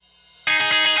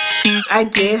I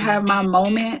did have my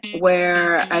moment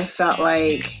where I felt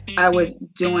like I was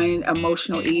doing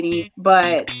emotional eating,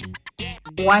 but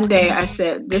one day I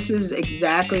said, this is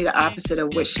exactly the opposite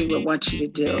of what she would want you to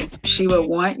do. She would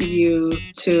want you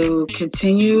to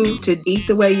continue to eat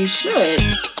the way you should.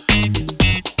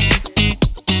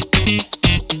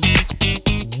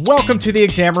 Welcome to the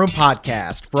Exam Room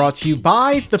Podcast, brought to you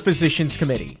by the Physicians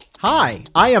Committee. Hi,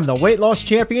 I am the weight loss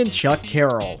champion, Chuck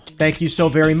Carroll. Thank you so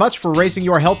very much for raising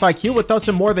your health IQ with us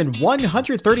in more than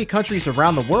 130 countries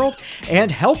around the world and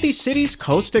healthy cities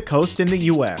coast to coast in the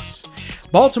U.S.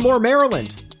 Baltimore,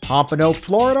 Maryland, Pompano,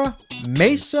 Florida,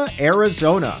 Mesa,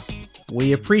 Arizona.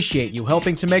 We appreciate you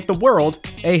helping to make the world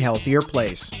a healthier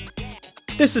place.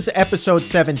 This is episode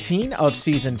 17 of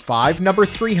season 5, number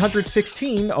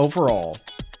 316 overall.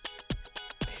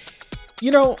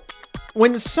 You know,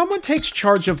 when someone takes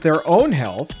charge of their own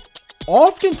health,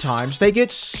 oftentimes they get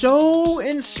so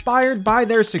inspired by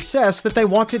their success that they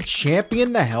want to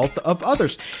champion the health of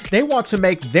others. They want to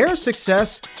make their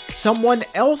success someone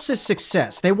else's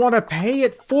success. They want to pay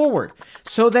it forward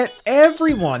so that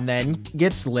everyone then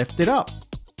gets lifted up.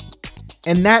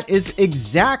 And that is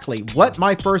exactly what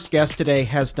my first guest today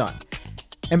has done.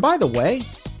 And by the way,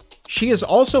 she is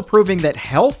also proving that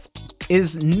health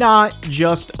is not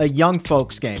just a young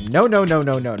folks game. No.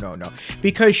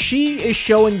 Because she is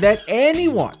showing that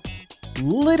anyone,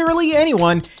 literally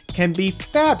anyone, can be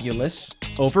fabulous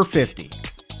over 50.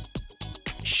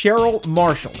 Cheryl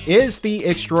Marshall is the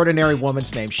extraordinary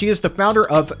woman's name. She is the founder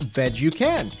of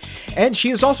VegYouCan. And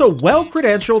she is also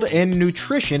well-credentialed in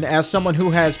nutrition as someone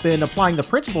who has been applying the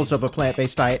principles of a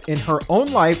plant-based diet in her own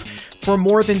life for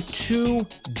more than 2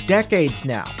 decades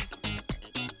now.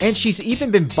 And she's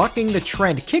even been bucking the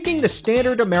trend, kicking the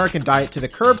standard American diet to the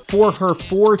curb for her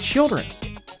 4 children.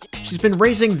 She's been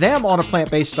raising them on a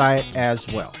plant-based diet as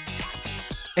well.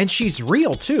 And she's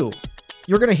real too.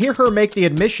 You're going to hear her make the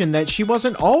admission that she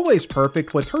wasn't always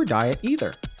perfect with her diet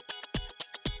either.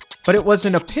 But it was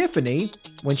an epiphany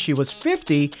when she was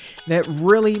 50 that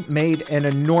really made an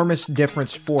enormous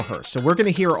difference for her. So we're going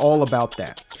to hear all about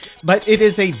that. But it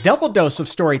is a double dose of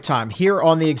story time here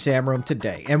on the Exam Room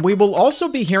today. And we will also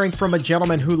be hearing from a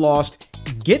gentleman who lost,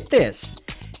 get this,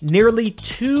 nearly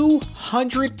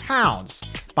 200 pounds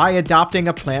by adopting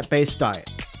a plant-based diet.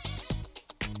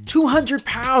 200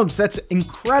 pounds, that's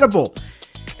incredible.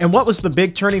 And what was the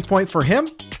big turning point for him?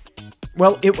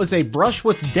 Well, it was a brush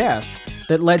with death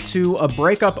that led to a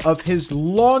breakup of his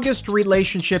longest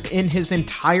relationship in his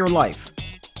entire life.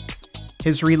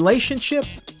 His relationship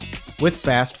with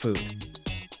fast food.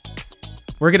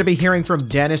 We're going to be hearing from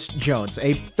Dennis Jones,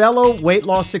 a fellow weight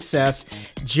loss success,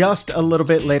 just a little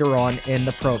bit later on in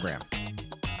the program.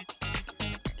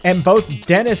 And both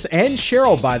Dennis and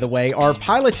Cheryl, by the way, are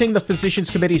piloting the Physicians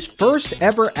Committee's first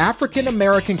ever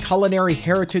African-American Culinary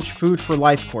Heritage Food for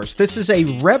Life course. This is a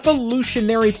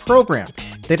revolutionary program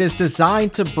that is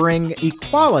designed to bring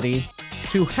equality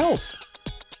to health.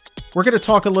 We're going to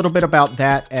talk a little bit about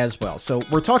that as well. So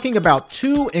we're talking about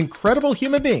 2 incredible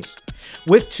human beings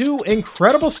with 2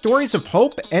 incredible stories of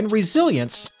hope and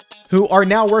resilience who are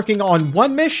now working on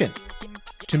one mission: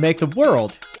 to make the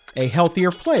world a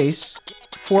healthier place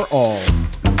for all.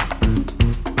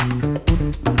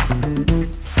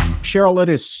 Cheryl, it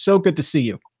is so good to see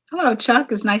you. Hello,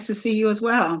 Chuck. It's nice to see you as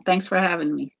well. Thanks for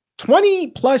having me.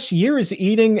 20 plus years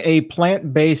eating a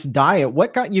plant-based diet.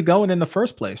 What got you going in the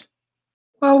first place?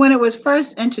 Well, when it was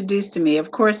first introduced to me,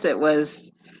 of course, it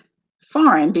was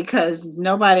foreign because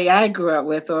nobody I grew up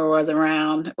with or was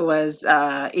around was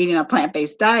eating a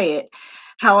plant-based diet.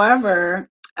 However,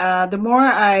 the more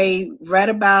I read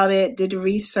about it, did the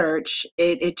research,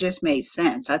 it just made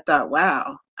sense. I thought,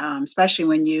 wow, especially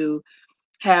when you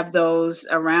have those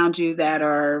around you that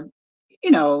are,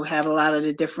 have a lot of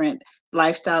the different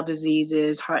lifestyle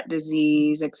diseases, heart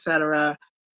disease, etc.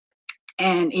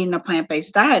 And eating a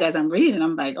plant-based diet, as I'm reading,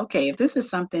 I'm like, okay, if this is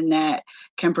something that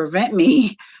can prevent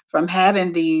me from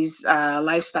having these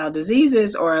lifestyle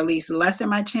diseases or at least lessen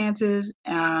my chances,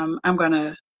 I'm going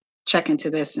to check into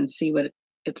this and see what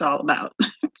it's all about.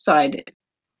 So I did.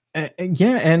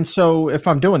 Yeah, and so if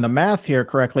I'm doing the math here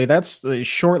correctly, that's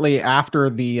shortly after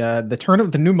the turn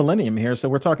of the new millennium here. So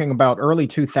we're talking about early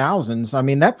 2000s. I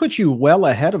mean, that puts you well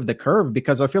ahead of the curve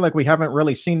because I feel like we haven't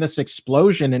really seen this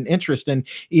explosion in interest in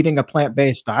eating a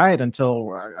plant-based diet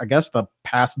until, I guess, the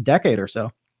past decade or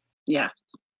so.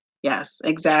 Yes,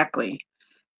 exactly.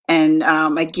 And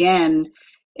again,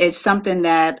 it's something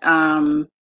that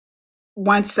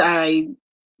once I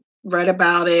read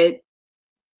about it,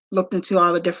 looked into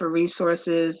all the different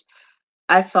resources,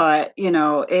 I thought,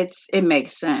 it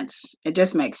makes sense. It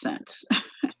just makes sense.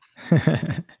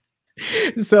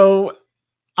 So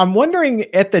I'm wondering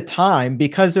at the time,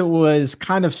 because it was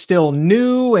kind of still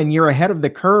new and you're ahead of the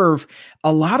curve,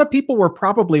 a lot of people were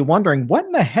probably wondering what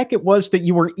in the heck it was that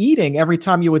you were eating every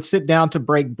time you would sit down to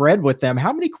break bread with them.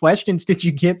 How many questions did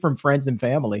you get from friends and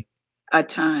family? A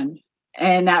ton.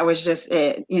 And that was just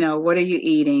it. What are you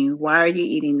eating? Why are you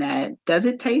eating that? Does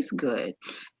it taste good?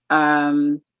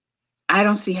 Um, I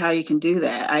don't see how you can do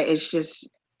that. It's just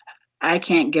I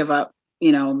can't give up,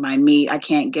 my meat. I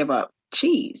can't give up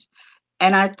cheese.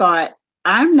 And I thought,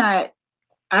 I'm not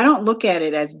I don't look at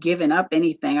it as giving up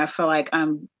anything. I feel like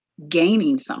I'm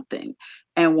gaining something.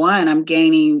 And one, I'm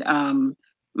gaining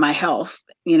my health.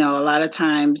 A lot of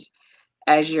times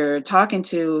as you're talking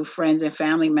to friends and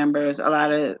family members, a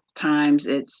lot of times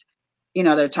it's,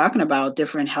 they're talking about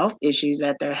different health issues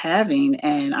that they're having.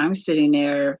 And I'm sitting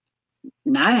there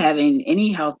not having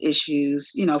any health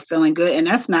issues, feeling good. And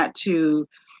that's not to,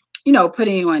 put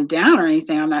anyone down or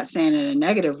anything. I'm not saying it in a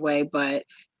negative way, but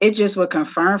it just would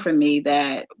confirm for me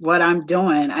that what I'm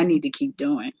doing, I need to keep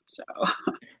doing. So,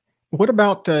 What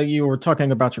about you were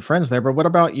talking about your friends there, but what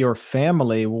about your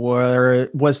family?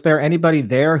 Was there anybody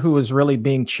there who was really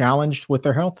being challenged with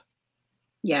their health?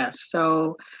 yes.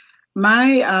 So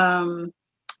my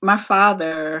my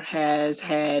father has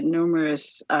had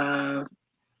numerous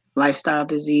lifestyle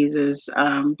diseases,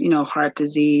 heart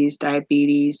disease,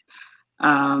 diabetes,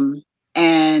 um,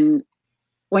 and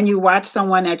when you watch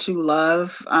someone that you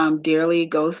love dearly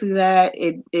go through that,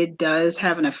 it does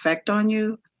have an effect on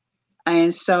you.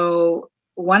 And so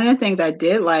one of the things I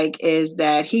did like is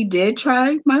that he did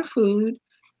try my food.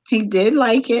 He did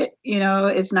like it.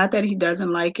 It's not that he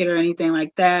doesn't like it or anything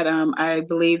like that. I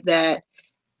believe that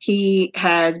he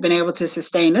has been able to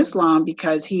sustain this long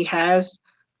because he has,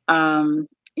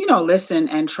 listened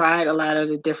and tried a lot of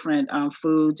the different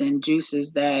foods and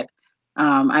juices that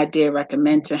I did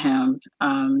recommend to him.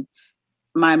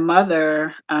 My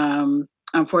mother,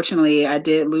 unfortunately, I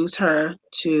did lose her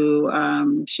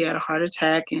to, she had a heart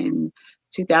attack in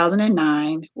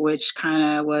 2009, which kind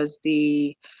of was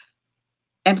the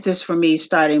impetus for me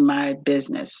starting my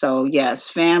business. So, yes,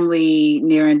 family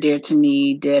near and dear to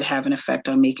me did have an effect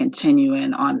on me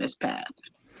continuing on this path.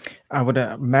 I would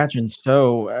imagine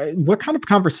so. What kind of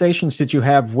conversations did you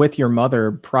have with your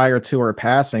mother prior to her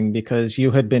passing? Because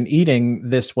you had been eating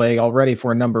this way already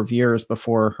for a number of years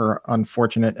before her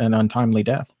unfortunate and untimely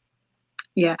death.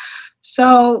 Yeah.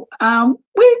 So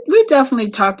we definitely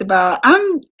talked about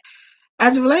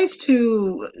as it relates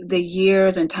to the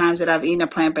years and times that I've eaten a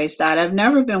plant-based diet, I've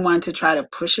never been one to try to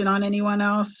push it on anyone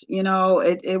else.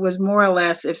 It was more or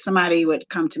less if somebody would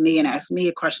come to me and ask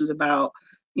me questions about,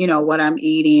 what I'm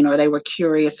eating, or they were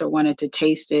curious or wanted to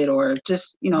taste it, or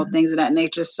just, things of that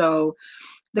nature. So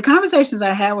the conversations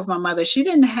I had with my mother, she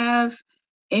didn't have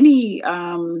any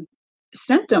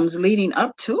symptoms leading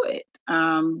up to it.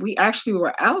 We actually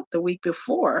were out the week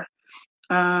before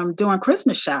doing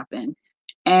Christmas shopping.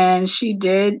 And she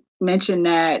did mention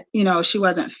that, she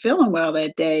wasn't feeling well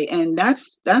that day. And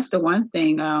that's the one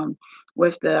thing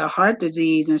with the heart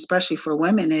disease, and especially for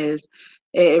women, is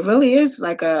it really is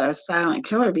like a silent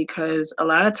killer because a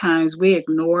lot of times we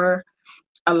ignore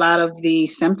a lot of the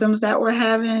symptoms that we're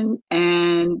having.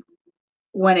 And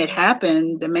when it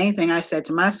happened, the main thing I said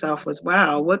to myself was,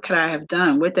 wow, what could I have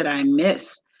done? What did I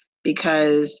miss?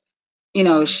 Because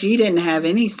she didn't have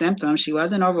any symptoms. She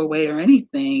wasn't overweight or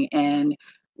anything. And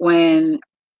when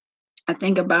I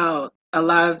think about a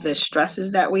lot of the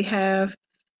stresses that we have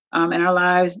in our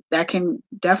lives, that can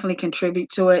definitely contribute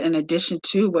to it in addition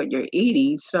to what you're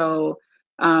eating. So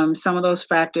some of those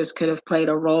factors could have played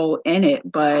a role in it.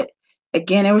 But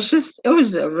again, it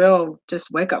was a real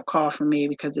just wake up call for me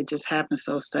because it just happened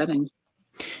so sudden.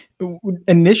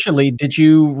 Initially, did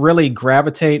you really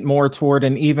gravitate more toward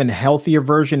an even healthier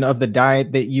version of the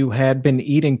diet that you had been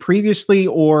eating previously,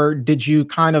 or did you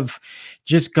kind of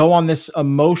just go on this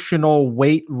emotional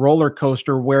weight roller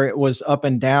coaster where it was up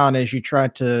and down as you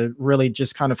tried to really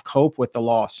just kind of cope with the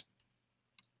loss?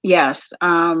 Yes,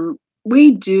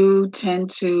 we do tend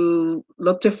to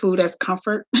look to food as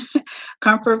comfort,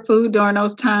 comfort food during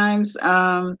those times.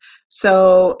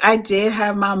 So I did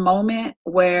have my moment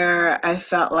where I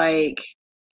felt like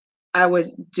I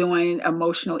was doing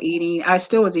emotional eating. I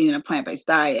still was eating a plant-based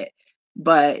diet,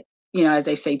 but as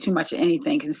they say, too much of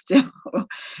anything can still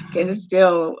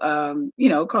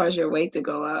cause your weight to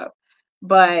go up.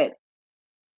 But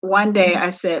one day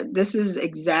I said, this is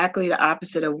exactly the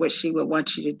opposite of what she would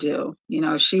want you to do.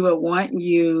 She would want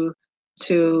you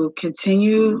to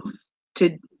continue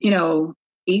to,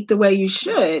 eat the way you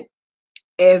should,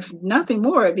 if nothing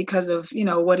more, because of,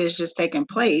 what is just taking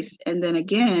place. And then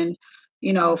again,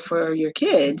 for your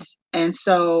kids. And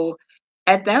so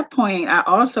at that point, I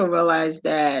also realized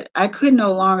that I could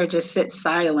no longer just sit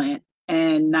silent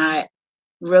and not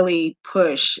really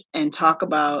push and talk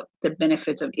about the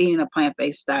benefits of eating a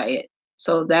plant-based diet.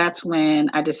 So that's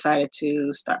when I decided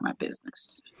to start my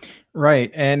business. Right,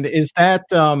 and is that,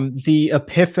 the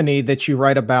epiphany that you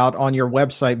write about on your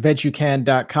website,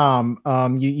 vegucan.com?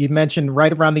 You mentioned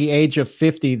right around the age of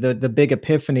 50, the big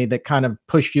epiphany that kind of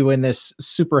pushed you in this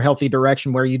super healthy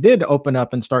direction where you did open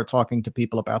up and start talking to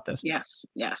people about this. Yes,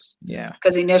 yes. Yeah.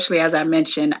 Because initially, as I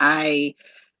mentioned, I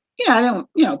don't,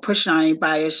 push it on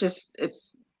anybody. It's just,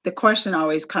 it's the question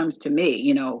always comes to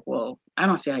me, well, I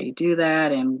don't see how you do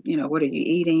that. And, what are you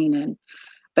eating?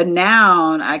 But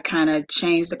now I kind of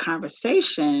changed the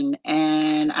conversation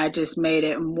and I just made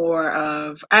it more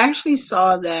of, I actually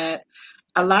saw that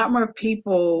a lot more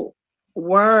people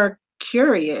were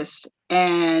curious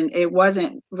and it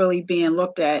wasn't really being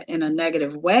looked at in a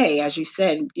negative way, as you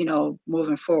said,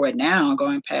 moving forward now,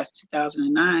 going past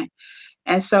 2009.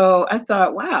 And so I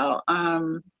thought, wow,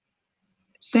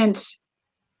 since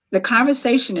the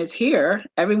conversation is here,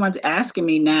 everyone's asking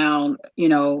me now,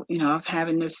 of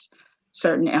having this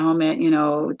certain element,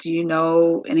 do you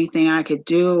know anything I could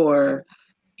do or,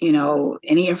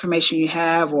 any information you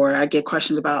have, or I get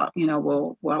questions about,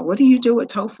 well, what do you do with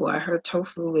tofu? I heard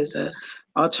tofu is a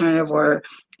alternative, or,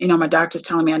 my doctor's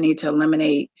telling me I need to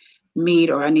eliminate meat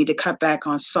or I need to cut back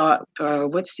on salt or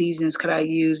what seasons could I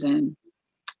use? And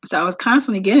so I was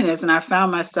constantly getting this, and I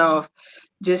found myself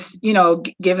just,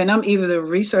 giving them either the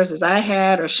resources I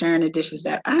had or sharing the dishes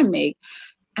that I make.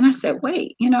 And I said,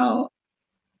 wait,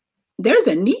 there's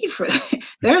a need for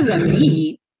there's a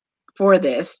need for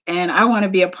this, and I want to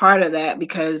be a part of that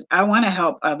because I want to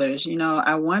help others.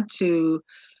 I want to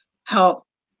help,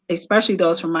 especially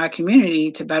those from my community,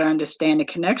 to better understand the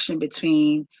connection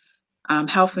between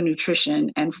health and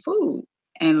nutrition and food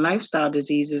and lifestyle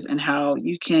diseases and how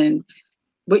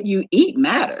what you eat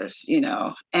matters,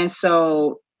 And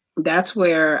so that's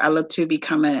where I look to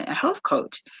become a health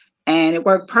coach. And it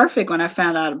worked perfect when I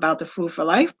found out about the Food for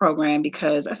Life program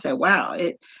because I said, wow,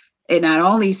 it not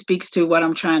only speaks to what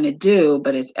I'm trying to do,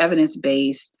 but it's evidence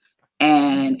based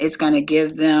and it's going to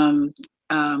give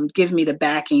me the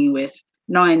backing with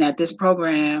knowing that this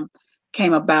program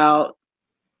came about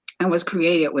and was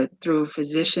created through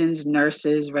physicians,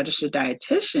 nurses, registered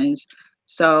dietitians.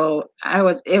 So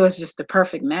it was just the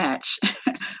perfect match.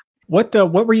 What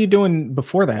were you doing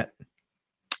before that?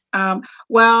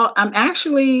 Well, I'm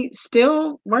actually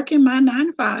still working my 9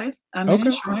 to 5. I'm in Okay,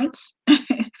 insurance.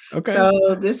 okay.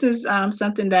 So this is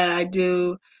something that I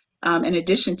do in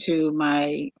addition to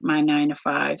my 9 to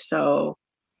 5. So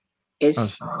Oh,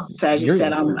 so as you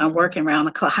said, you're I'm working around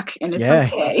the clock and it's yeah,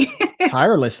 okay.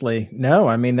 tirelessly. No,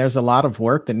 I mean, there's a lot of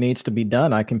work that needs to be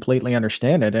done. I completely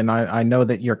understand it, and I know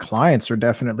that your clients are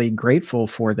definitely grateful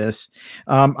for this.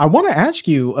 I want to ask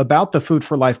you about the Food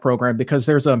for Life program because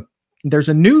there's a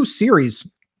new series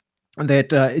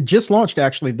that just launched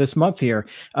actually this month here,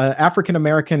 African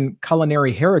American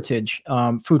Culinary Heritage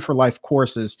Food for Life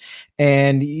courses,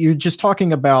 and you're just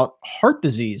talking about heart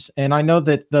disease, and I know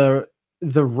that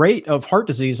the rate of heart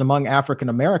disease among African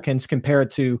Americans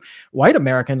compared to white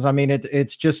Americans, I mean,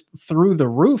 it's just through the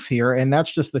roof here, and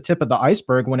that's just the tip of the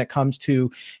iceberg when it comes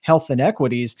to health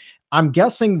inequities. I'm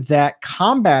guessing that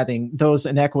combating those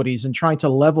inequities and trying to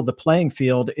level the playing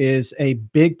field is a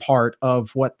big part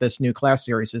of what this new class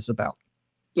series is about.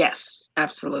 Yes,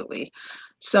 absolutely.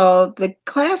 So the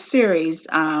class series,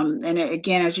 and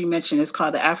again, as you mentioned, is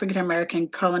called the African American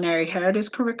Culinary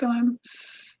Heritage Curriculum,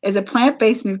 is a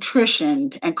plant-based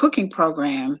nutrition and cooking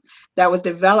program that was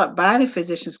developed by the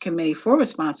Physicians Committee for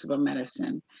Responsible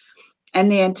Medicine.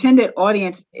 And the intended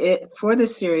audience for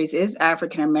this series is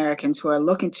African Americans who are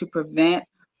looking to prevent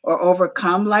or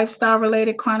overcome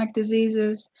lifestyle-related chronic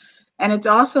diseases. And it's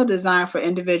also designed for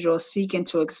individuals seeking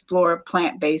to explore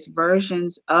plant-based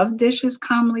versions of dishes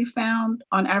commonly found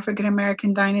on African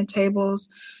American dining tables.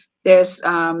 There's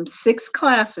 6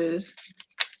 classes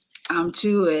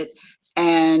to it.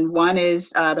 And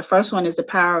the first one is The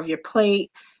Power of Your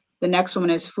Plate. The next one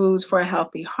is Foods for a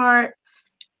Healthy Heart.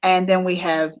 And then we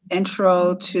have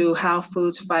Intro to How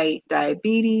Foods Fight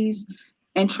Diabetes,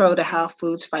 Intro to How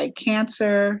Foods Fight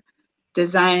Cancer,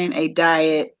 Designing a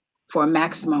Diet for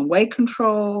Maximum Weight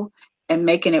Control, and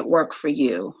Making It Work for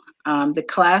You. The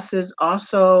classes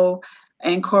also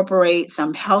incorporate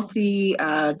some healthy,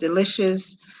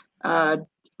 delicious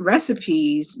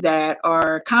recipes that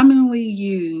are commonly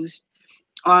used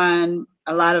on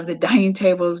a lot of the dining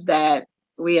tables that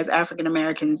we as African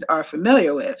Americans are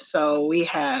familiar with. So we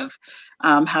have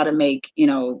how to make,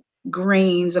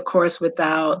 greens, of course,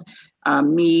 without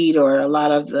meat or a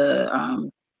lot of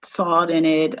the salt in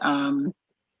it,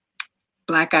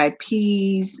 black eyed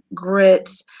peas,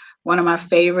 grits. One of my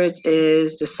favorites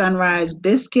is the sunrise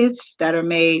biscuits that are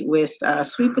made with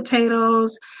sweet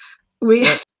potatoes. We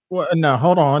What? No,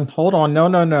 hold on. No,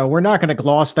 no, no. We're not going to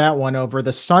gloss that one over.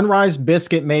 The sunrise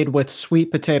biscuit made with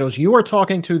sweet potatoes. You are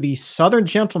talking to the Southern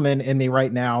gentleman in me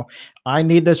right now. I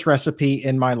need this recipe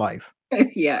in my life.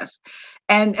 yes.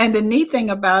 And the neat thing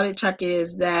about it, Chuck,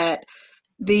 is that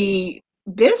the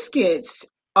biscuits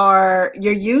are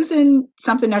you're using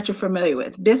something that you're familiar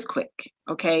with, Bisquick.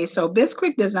 Okay, so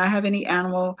Bisquick does not have any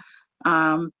animal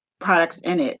products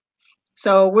in it.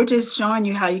 So we're just showing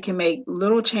you how you can make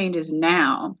little changes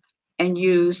now and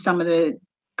use some of the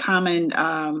common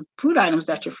food items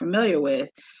that you're familiar with.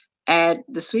 Add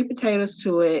the sweet potatoes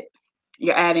to it.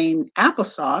 You're adding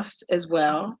applesauce as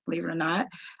well, believe it or not,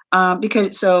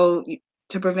 because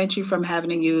to prevent you from having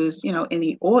to use,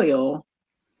 any oil,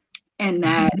 and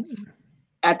that Mhm.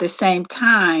 at the same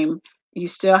time you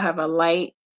still have a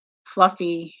light,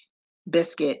 fluffy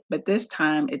biscuit, but this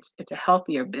time it's a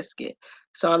healthier biscuit.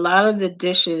 So a lot of the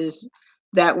dishes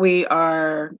that we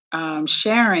are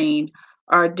sharing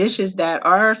are dishes that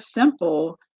are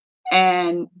simple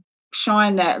and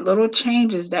showing that little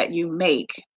changes that you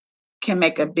make can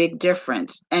make a big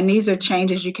difference. And these are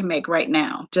changes you can make right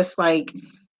now. Just like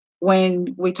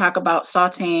when we talk about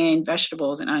sauteing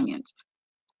vegetables and onions,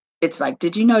 it's like,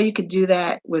 did you know you could do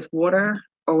that with water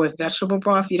or with vegetable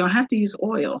broth? You don't have to use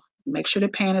oil. Make sure the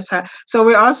pan is hot. So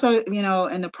we're also,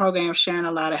 in the program sharing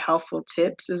a lot of helpful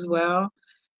tips as well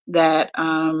that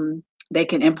they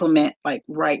can implement like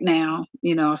right now.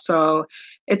 So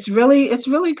it's really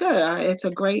good. It's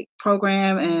a great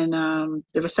program, and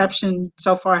the reception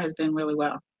so far has been really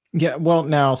well. Yeah, well,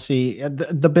 now see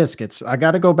the biscuits. I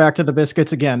got to go back to the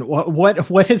biscuits again.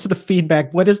 What is the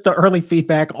feedback? What is the early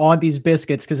feedback on these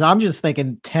biscuits? Because I'm just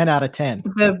thinking 10 out of 10.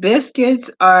 The biscuits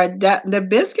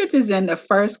is in the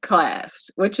first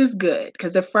class, which is good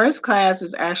because the first class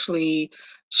is actually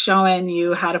showing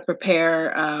you how to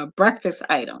prepare breakfast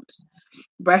items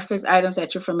that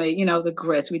you're familiar. The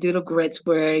grits. We do the grits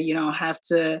where you don't have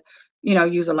to,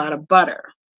 use a lot of butter,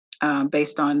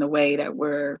 based on the way that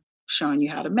we're showing you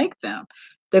how to make them.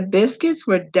 The biscuits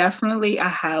were definitely a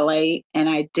highlight, and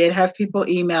I did have people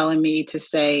emailing me to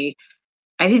say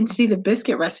I didn't see the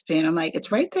biscuit recipe, and I'm like,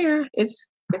 it's right there.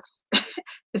 It's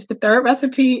it's the third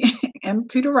recipe and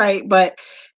to the right, but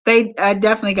I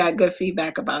definitely got good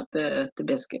feedback about the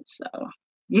biscuits, so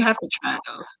you have to try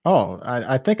those. Oh,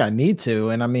 I think I need to.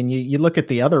 And I mean, you look at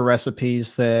the other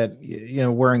recipes that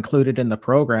were included in the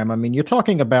program. I mean, you're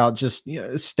talking about just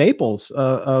staples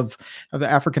of the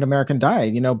African American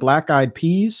diet. Black eyed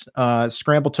peas,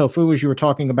 scrambled tofu, as you were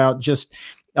talking about, just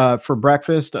for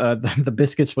breakfast. The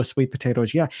biscuits with sweet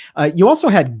potatoes. Yeah. You also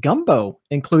had gumbo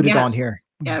included on Yes, here.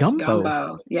 yes, Gumbo.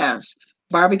 gumbo, yes.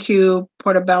 Barbecue,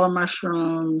 portobello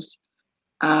mushrooms,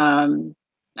 um,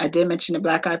 I did mention the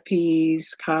black eyed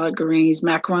peas, collard greens,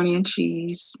 macaroni and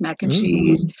cheese, mac and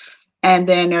cheese. Mm. And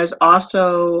then there's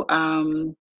also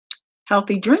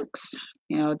healthy drinks,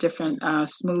 different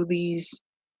smoothies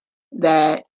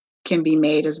that can be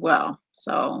made as well.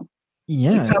 So we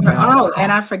Yeah. cover, oh,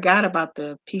 and I forgot about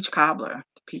the peach cobbler.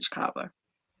 The peach cobbler.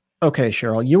 Okay,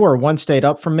 Cheryl, you are one state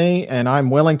up from me, and I'm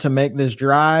willing to make this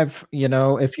drive.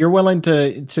 If you're willing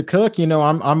to cook,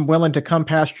 I'm willing to come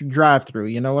past your drive-through.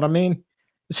 You know what I mean?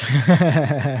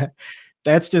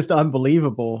 That's just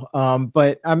unbelievable.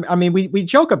 But I mean, we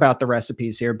joke about the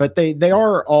recipes here, but they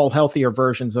are all healthier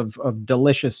versions of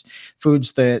delicious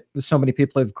foods that so many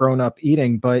people have grown up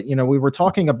eating. But we were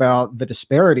talking about the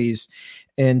disparities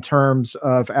in terms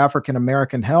of African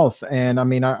American health, and I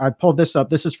mean, I pulled this up.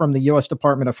 This is from the U.S.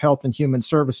 Department of Health and Human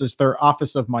Services, their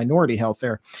Office of Minority Health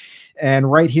there, and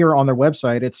right here on their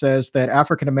website, it says that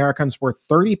African Americans were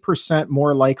 30%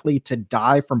 more likely to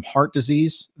die from heart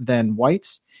disease than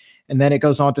whites. And then it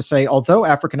goes on to say, although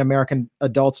African American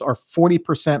adults are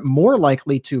 40% more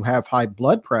likely to have high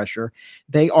blood pressure,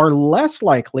 they are less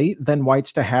likely than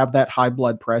whites to have that high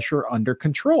blood pressure under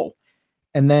control.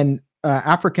 And then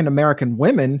African American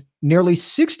women, nearly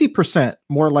 60%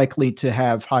 more likely to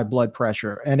have high blood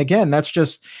pressure. And again, that's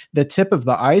just the tip of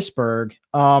the iceberg.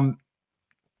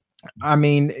 I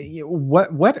mean,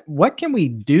 what can we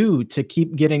do to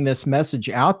keep getting this message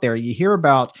out there? You hear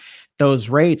about those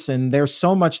rates, and there's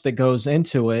so much that goes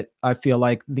into it. I feel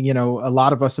like a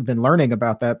lot of us have been learning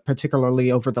about that,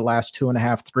 particularly over the last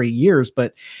 2.5, 3 years.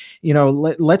 But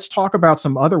let's talk about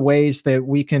some other ways that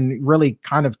we can really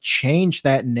kind of change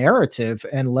that narrative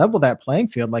and level that playing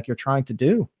field, like you're trying to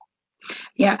do.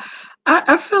 Yeah,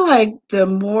 I feel like the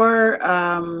more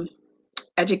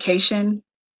education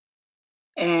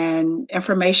and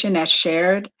information that's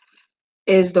shared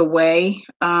is the way.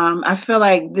 I feel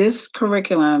like this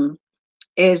curriculum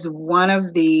is one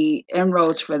of the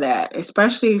inroads for that,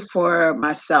 especially for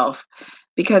myself,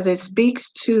 because it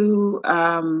speaks to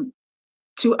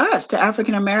us, to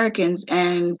African Americans,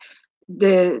 and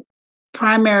the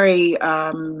primary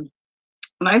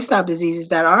lifestyle diseases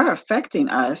that are affecting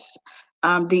us.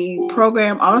 The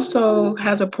program also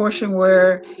has a portion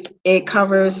where it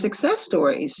covers success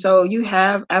stories. So you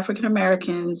have African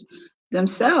Americans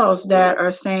themselves that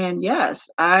are saying, yes,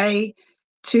 I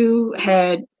too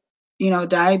had,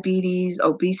 diabetes,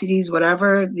 obesities,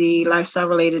 whatever the lifestyle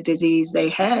related disease they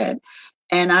had.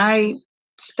 And I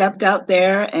stepped out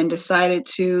there and decided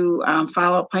to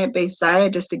follow a plant based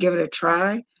diet just to give it a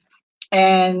try,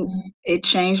 and it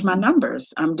changed my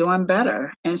numbers. I'm doing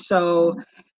better. And so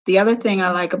the other thing I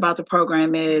like about the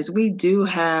program is we do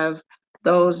have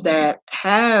those that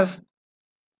have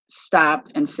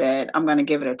stopped and said, I'm going to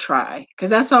give it a try. Because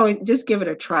that's always just give it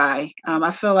a try.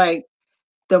 I feel like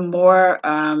the more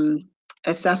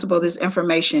accessible this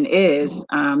information is,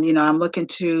 I'm looking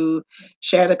to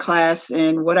share the class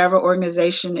in whatever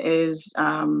organization is,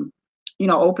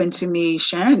 open to me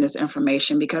sharing this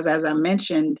information. Because as I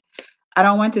mentioned, I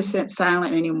don't want to sit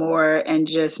silent anymore and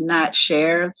just not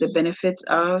share the benefits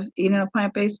of eating a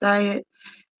plant-based diet.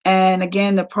 And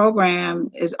again, the program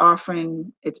is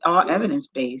offering, it's all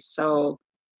evidence-based. So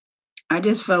I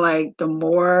just feel like the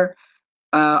more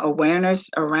awareness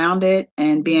around it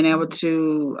and being able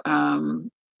to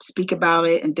speak about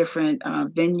it in different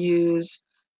venues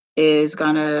is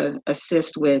going to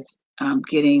assist with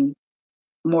getting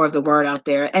more of the word out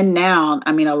there. And now,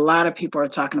 I mean, a lot of people are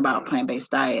talking about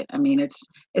plant-based diet. I mean,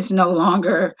 it's no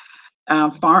longer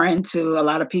foreign to a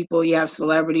lot of people. You have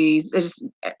celebrities.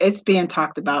 It's being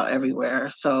talked about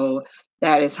everywhere. So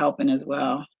that is helping as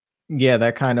well. Yeah,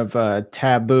 that kind of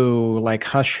taboo, like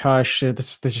hush hush.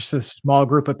 There's just a small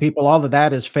group of people. All of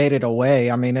that is faded away.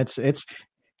 I mean, it's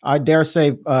I dare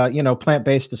say,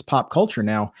 plant-based is pop culture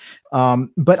now.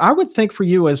 But I would think for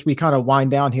you, as we kind of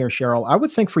wind down here, Cheryl, I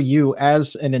would think for you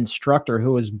as an instructor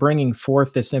who is bringing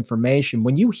forth this information,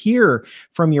 when you hear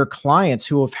from your clients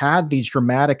who have had these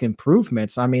dramatic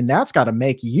improvements, I mean, that's got to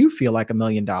make you feel like $1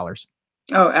 million. Oh,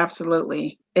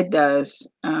 absolutely. It does.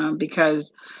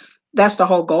 Because that's the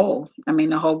whole goal. I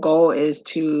mean, the whole goal is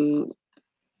to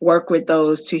work with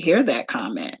those to hear that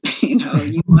comment.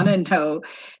 You want to know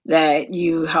that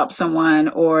you help someone,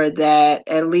 or that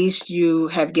at least you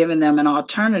have given them an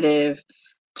alternative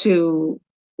to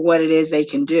what it is they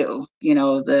can do.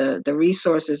 The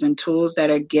resources and tools that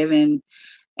are given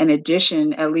in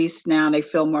addition, at least now they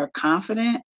feel more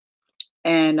confident,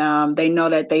 and they know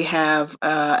that they have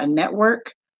a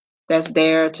network that's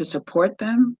there to support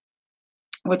them,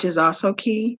 which is also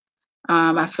key.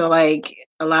 I feel like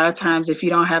a lot of times if you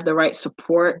don't have the right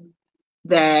support,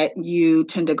 that you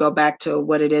tend to go back to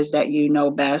what it is that you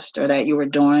know best or that you were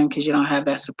doing, because you don't have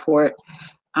that support.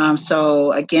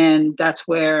 So again, that's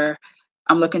where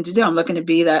I'm looking to do. I'm looking to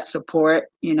be that support,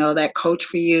 that coach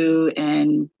for you,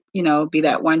 and, be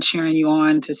that one cheering you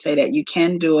on to say that you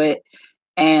can do it.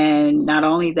 And not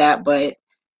only that, but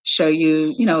show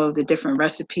you, the different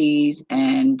recipes,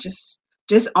 and just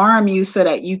arm you so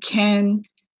that you can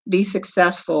be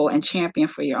successful and champion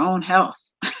for your own health.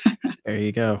 There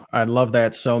you go. I love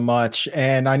that so much.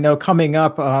 And I know coming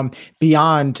up,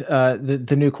 beyond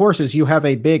the new courses, you have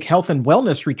a big health and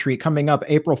wellness retreat coming up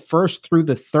April 1st through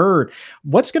the 3rd.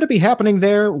 What's going to be happening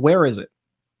there? Where is it?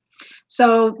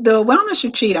 So the wellness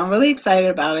retreat, I'm really excited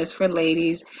about it. It's for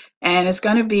ladies, and it's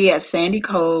going to be at Sandy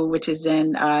Cove, which is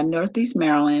in Northeast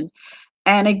Maryland.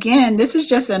 And again, this is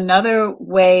just another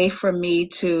way for me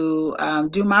to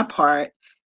do my part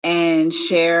and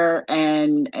share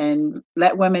and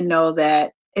let women know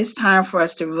that it's time for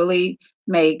us to really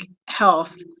make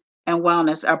health and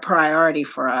wellness a priority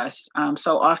for us.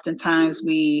 So oftentimes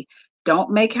we don't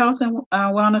make health and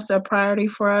wellness a priority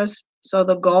for us. So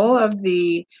the goal of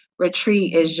the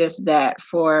retreat is just that,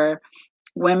 for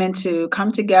women to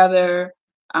come together,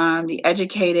 be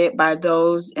educated by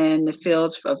those in the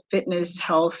fields of fitness,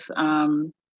 health,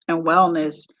 and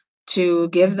wellness, to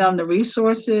give them the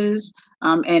resources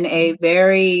in a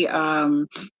very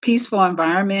peaceful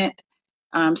environment,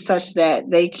 such that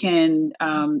they can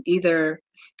either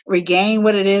regain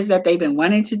what it is that they've been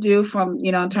wanting to do, from,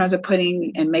 in terms of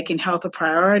putting and making health a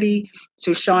priority,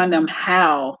 to showing them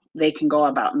how they can go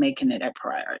about making it a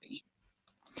priority.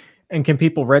 And can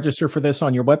people register for this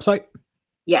on your website?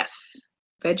 Yes,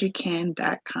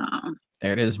 veguecan.com.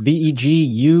 There it is,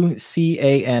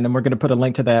 VEGUCAN. And we're going to put a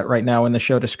link to that right now in the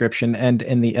show description and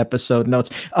in the episode notes.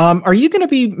 Are you going to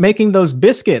be making those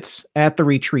biscuits at the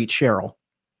retreat, Cheryl?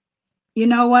 You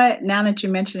know what? Now that you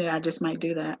mention it, I just might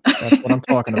do that. That's what I'm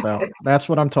talking about. That's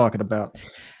what I'm talking about.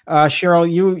 Cheryl,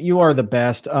 you are the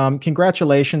best.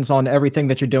 Congratulations on everything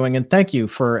that you're doing, and thank you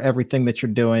for everything that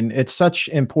you're doing. It's such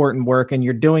important work, and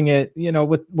you're doing it,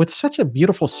 with such a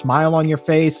beautiful smile on your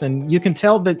face, and you can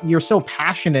tell that you're so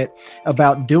passionate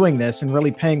about doing this and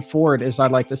really paying forward, as I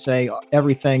like to say,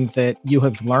 everything that you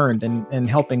have learned and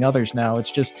helping others now.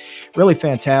 It's just really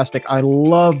fantastic. I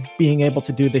love being able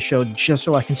to do this show just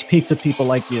so I can speak to people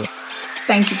like you.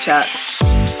 Thank you, Chuck.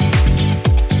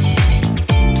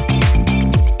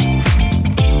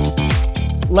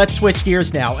 Let's switch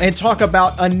gears now and talk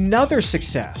about another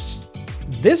success.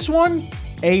 This one,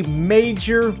 a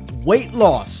major weight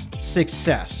loss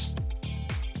success.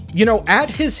 At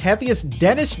his heaviest,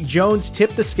 Dennis Jones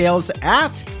tipped the scales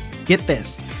at, get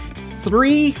this,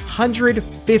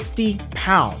 350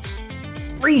 pounds.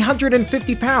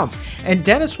 350 pounds. And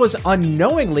Dennis was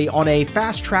unknowingly on a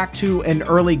fast track to an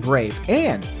early grave.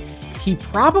 And he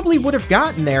probably would have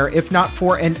gotten there if not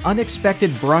for an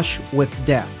unexpected brush with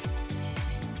death.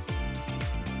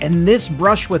 And this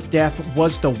brush with death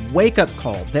was the wake-up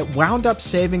call that wound up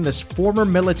saving this former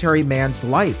military man's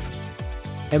life,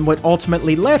 and what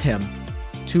ultimately led him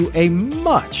to a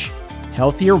much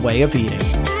healthier way of eating.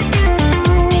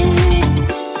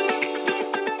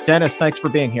 Dennis, thanks for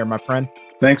being here, my friend.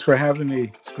 Thanks for having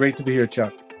me. It's great to be here,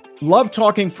 Chuck. Love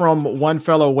talking from one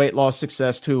fellow weight loss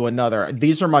success to another.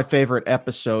 These are my favorite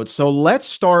episodes. So let's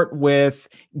start with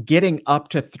getting up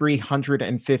to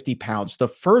 350 pounds. The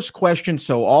first question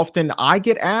so often I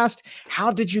get asked,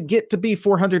 how did you get to be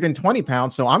 420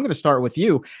 pounds? So I'm going to start with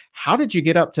you. How did you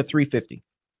get up to 350?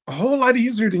 A whole lot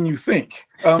easier than you think,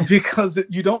 because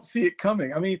you don't see it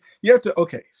coming. I mean, you have to.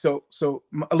 Okay, so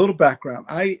a little background.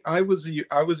 I was in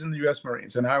the U.S.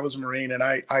 Marines, and I was a Marine, and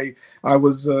I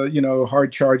was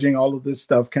hard charging, all of this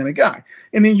stuff kind of guy.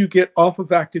 And then you get off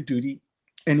of active duty,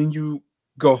 and then you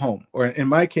go home. Or in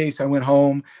my case, I went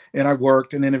home and I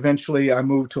worked, and then eventually I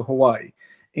moved to Hawaii.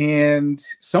 And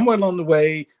somewhere along the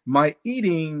way, my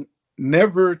eating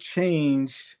never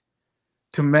changed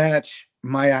to match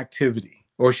my activity.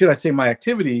 Or should I say my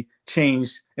activity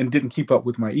changed and didn't keep up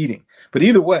with my eating. But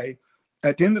either way,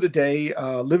 at the end of the day,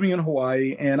 living in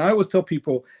Hawaii, and I always tell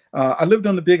people, I lived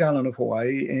on the Big Island of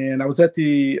Hawaii, and I was at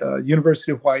the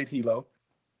University of Hawaii at Hilo.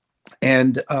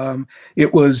 And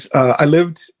it was, I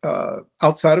lived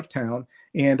outside of town,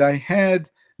 and I had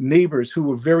neighbors who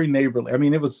were very neighborly. I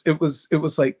mean, it was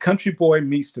like country boy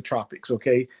meets the tropics.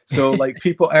 Okay. So like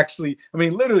people actually, I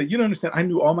mean, literally, you don't understand. I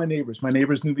knew all my neighbors. My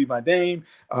neighbors knew me by name.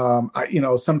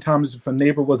 Sometimes if a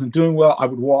neighbor wasn't doing well, I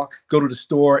would go to the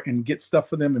store and get stuff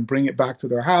for them and bring it back to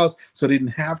their house so they didn't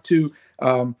have to.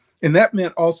 And that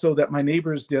meant also that my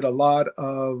neighbors did a lot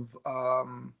of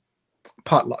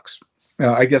potlucks.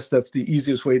 I guess that's the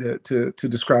easiest way to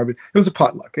describe it. It was a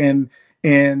potluck. And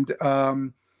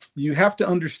you have to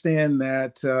understand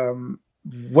that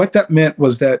what that meant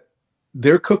was that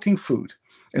they're cooking food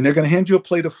and they're going to hand you a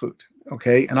plate of food.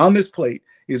 Okay. And on this plate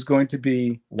is going to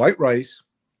be white rice,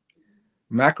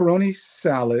 macaroni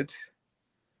salad,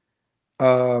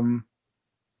 and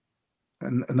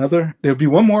there'll be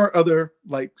one more other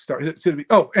like start. So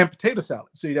and potato salad.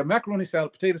 So you'd have macaroni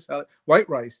salad, potato salad, white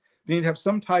rice. Then you'd have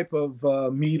some type of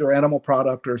meat or animal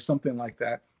product or something like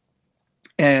that.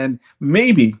 And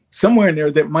maybe somewhere in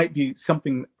there, that might be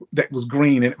something that was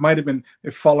green, and it might have been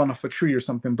fallen off a tree or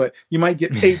something, but you might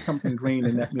get something green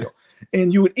in that meal.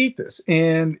 And you would eat this,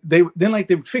 and they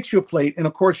would fix you a plate. And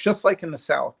of course, just like in the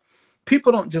South,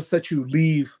 people don't just let you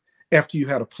leave after you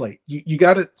had a plate. You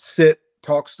got to sit,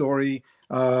 talk story,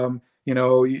 update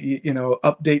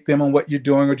them on what you're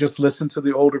doing, or just listen to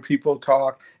the older people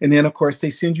talk. And then of course they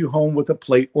send you home with a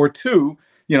plate or two,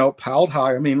 piled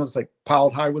high. I mean, it's like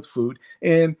piled high with food.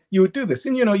 And you would do this,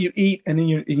 and you eat, and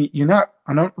then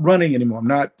I'm not running anymore. I'm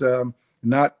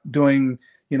not doing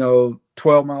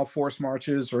 12-mile force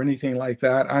marches or anything like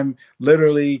that. I'm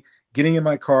literally getting in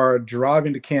my car,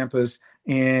 driving to campus,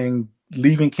 and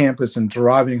leaving campus and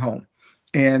driving home.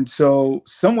 And so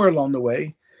somewhere along the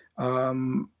way,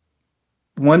 one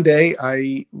day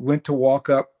I went to walk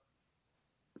up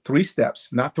 3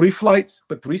 steps, not 3 flights,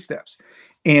 but 3 steps.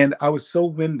 And I was so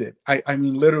winded. I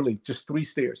mean, literally just 3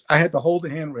 stairs. I had to hold the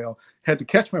handrail, had to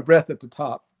catch my breath at the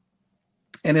top.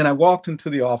 And then I walked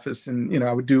into the office, and,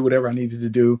 I would do whatever I needed to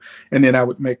do. And then I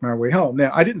would make my way home.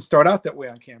 Now, I didn't start out that way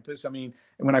on campus. I mean,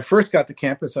 when I first got to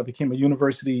campus, I became a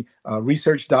university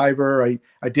research diver.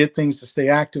 I did things to stay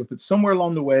active, but somewhere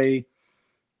along the way,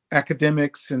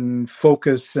 academics and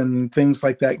focus and things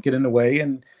like that get in the way,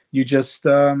 and you just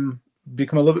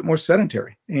become a little bit more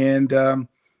sedentary. And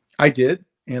I did,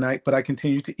 but I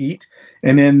continued to eat.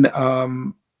 And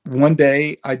then one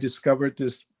day I discovered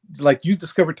this, like you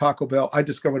discovered Taco Bell, I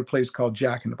discovered a place called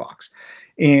Jack in the Box.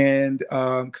 And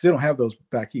because they don't have those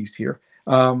back east here.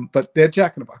 But they had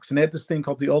Jack in the Box, and they had this thing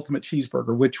called the Ultimate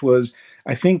Cheeseburger, which was,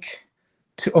 I think,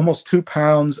 almost 2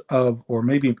 pounds of, or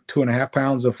maybe 2.5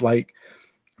 pounds of like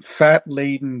fat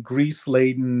laden, grease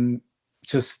laden,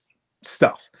 just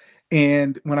stuff.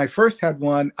 And when I first had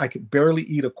one, I could barely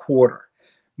eat a quarter.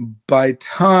 By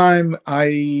time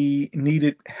I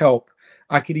needed help,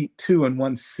 I could eat 2 in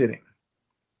one sitting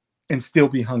and still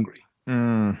be hungry.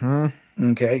 Mm-hmm.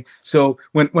 Okay. So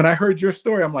when I heard your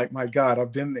story, I'm like, my God,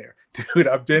 I've been there. Dude,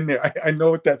 I've been there. I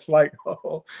know what that's like.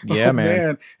 Yeah,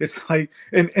 man. It's like,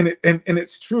 and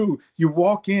it's true. You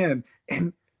walk in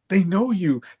and they know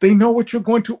you. They know what you're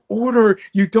going to order.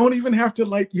 You don't even have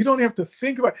to you don't have to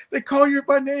think about it. They call you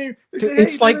by name. Say,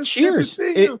 it's like Dennis, Cheers.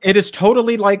 It is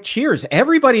totally like Cheers.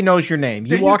 Everybody knows your name.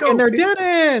 You walk in there,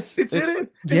 Dennis.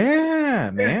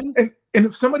 Yeah, man. And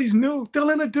if somebody's new, they'll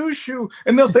introduce you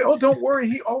and they'll say, "Oh, don't worry.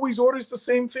 He always orders the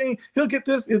same thing. He'll get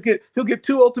this. He'll get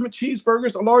 2 ultimate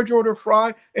cheeseburgers, a large order of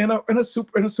fry, and a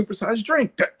supersized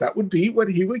drink." That would be what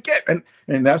he would get, and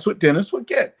that's what Dennis would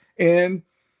get. And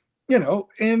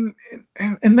and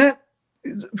that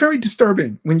is very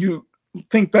disturbing when you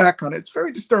think back on it. It's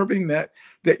very disturbing that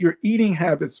your eating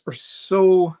habits are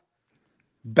so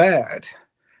bad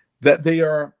that they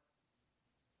are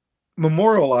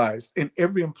memorialized in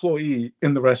every employee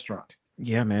in the restaurant.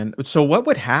 Yeah, man. So what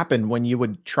would happen when you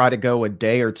would try to go a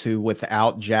day or two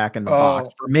without Jack in the Box?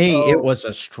 For me, it was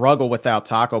a struggle without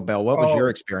Taco Bell. What was your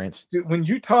experience? Dude, when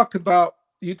you talked about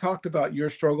your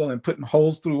struggle and putting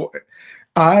holes through,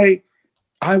 I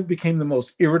became the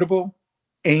most irritable,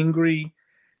 angry.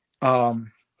 I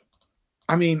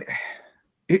mean,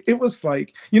 it was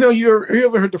like, you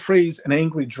ever heard the phrase an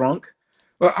angry drunk?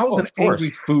 Well, I was an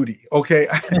angry foodie, okay,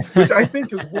 which I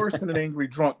think is worse than an angry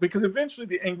drunk, because eventually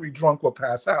the angry drunk will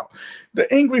pass out.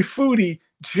 The angry foodie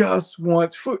just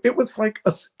wants food. It was like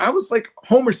I was like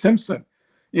Homer Simpson,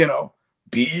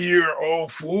 beer,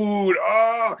 food,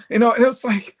 and it was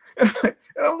like, and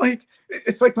I'm like,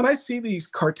 it's like when I see these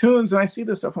cartoons and I see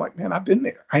this stuff, I'm like, man, I've been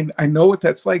there. I know what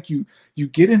that's like. You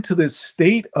get into this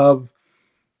state of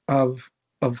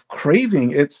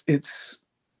craving.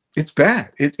 It's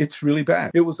bad. It's really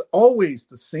bad. It was always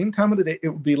the same time of the day. It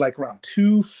would be like around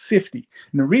 2:50.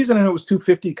 And the reason I know it was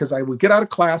 2:50 because I would get out of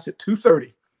class at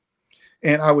 2:30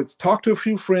 and I would talk to a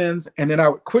few friends, and then I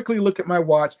would quickly look at my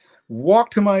watch,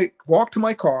 walk to my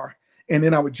car, and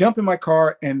then I would jump in my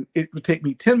car, and it would take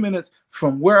me 10 minutes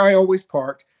from where I always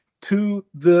parked to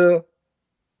the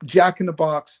Jack in the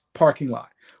Box parking lot.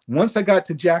 Once I got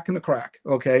to Jack in the Crack,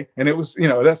 okay, and it was,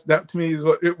 that to me is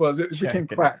what it was. It became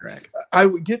crack. I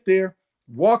would get there,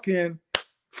 walk in,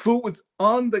 food was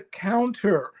on the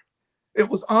counter. It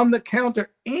was on the counter,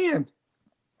 and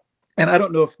I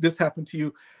don't know if this happened to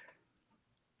you.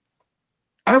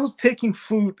 I was taking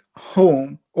food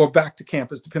home or back to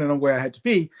campus, depending on where I had to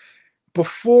be.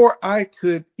 Before I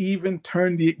could even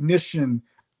turn the ignition,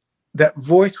 that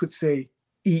voice would say,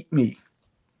 "Eat me."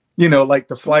 Like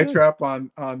the fly trap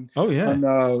on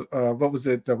what was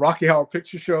it, the Rocky Horror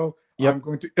Picture Show? Yep. I'm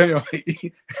going to,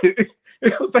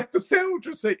 it was like the sandwich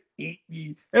would say, "Eat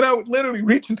me," and I would literally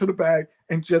reach into the bag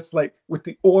and just like with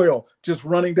the oil just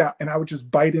running down, and I would just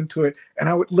bite into it, and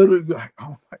I would literally be like,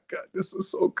 "Oh my God, this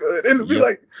is so good," and it'd be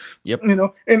like,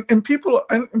 and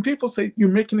people say, "You're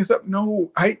making this up."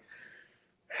 No,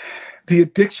 the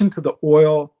addiction to the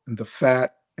oil and the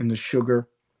fat and the sugar.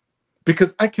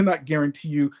 Because I cannot guarantee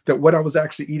you that what I was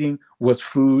actually eating was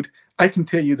food. I can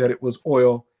tell you that it was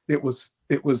oil. It was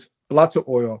lots of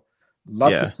oil,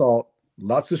 lots of salt,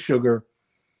 lots of sugar.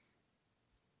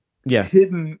 Yeah.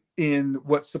 Hidden in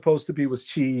what's supposed to be was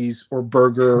cheese or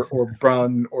burger or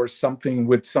bun or something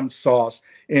with some sauce.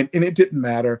 And it didn't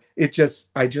matter.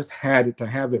 I just had it to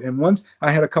have it. And once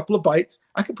I had a couple of bites,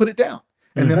 I could put it down.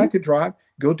 And then I could drive,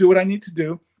 go do what I need to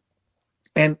do.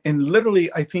 And literally,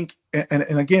 I think,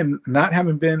 and again, not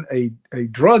having been a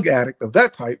drug addict of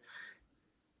that type,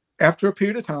 after a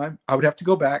period of time, I would have to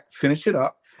go back, finish it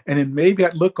up, and then maybe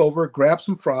I'd look over, grab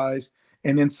some fries,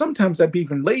 and then sometimes I'd be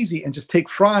even lazy and just take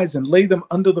fries and lay them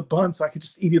under the bun so I could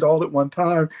just eat it all at one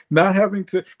time, not having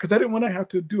to, because I didn't want to have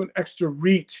to do an extra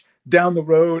reach down the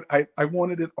road. I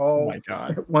wanted it all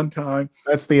at one time.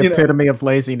 That's the epitome of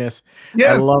laziness.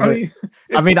 Yes, I love it.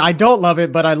 I mean, I don't love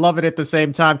it, but I love it at the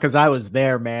same time because I was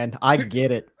there, man. I get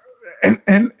it.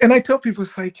 And I tell people,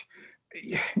 it's like,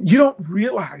 you don't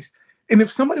realize and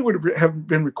if somebody would have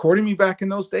been recording me back in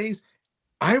those days,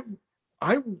 I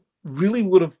really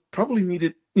would have probably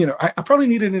needed, I probably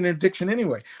needed an addiction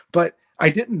anyway, but I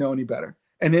didn't know any better.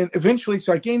 And then eventually,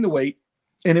 so I gained the weight.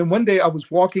 And then one day I was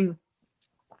walking,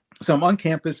 so I'm on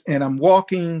campus and I'm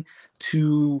walking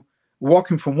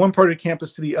from one part of the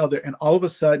campus to the other. And all of a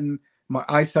sudden my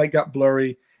eyesight got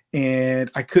blurry and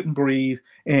I couldn't breathe.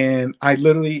 And I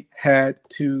literally had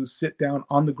to sit down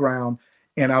on the ground.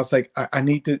 And I was like,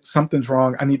 something's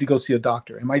wrong. I need to go see a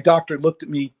doctor. And my doctor looked at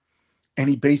me and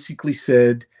he basically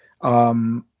said,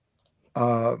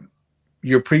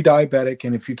 you're pre-diabetic,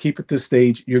 and if you keep at this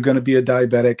stage, you're going to be a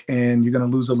diabetic and you're going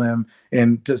to lose a limb.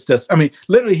 And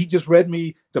literally, he just read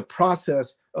me the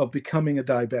process of becoming a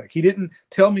diabetic. He didn't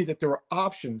tell me that there were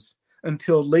options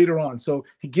until later on. So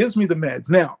he gives me the meds.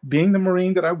 Now, being the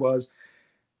Marine that I was,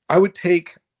 I would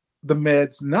take the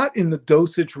meds, not in the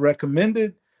dosage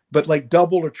recommended, but like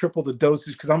double or triple the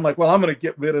dosage, because I'm like, well, I'm going to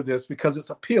get rid of this because it's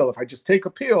a pill. If I just take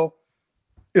a pill,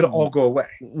 it'll all go away.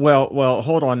 Well,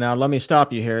 hold on now. Let me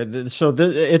stop you here.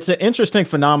 It's an interesting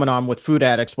phenomenon with food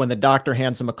addicts when the doctor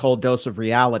hands them a cold dose of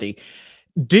reality.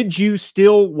 Did you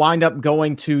still wind up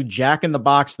going to Jack in the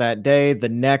Box that day, the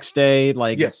next day?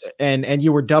 Yes. And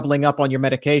you were doubling up on your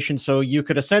medication so you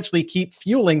could essentially keep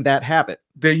fueling that habit.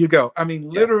 There you go. I mean,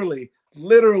 literally,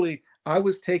 I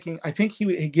was taking, I think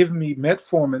he given me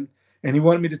metformin and he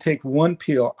wanted me to take one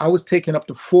pill. I was taking up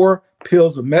to 4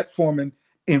 pills of metformin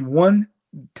in one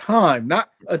time, not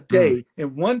a day,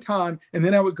 in one time. And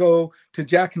then I would go to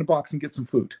Jack in the Box and get some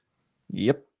food.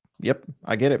 Yep.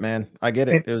 I get it, man. I get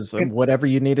it. It was whatever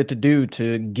you needed to do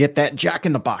to get that Jack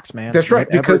in the Box, man. That's right.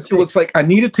 Because it was like, and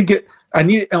he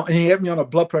had me on a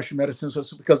blood pressure medicine. So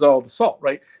it's because of all the salt,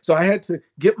 right? So I had to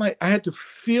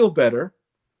feel better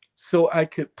so I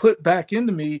could put back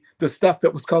into me the stuff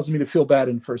that was causing me to feel bad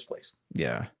in the first place.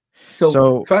 Yeah.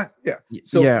 I'm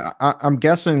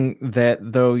guessing that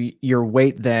though your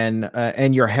weight then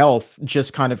and your health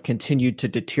just kind of continued to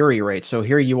deteriorate. So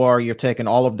here you are, you're taking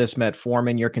all of this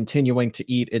metformin, you're continuing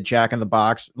to eat at Jack in the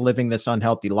Box, living this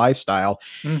unhealthy lifestyle,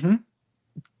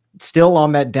 still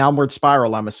on that downward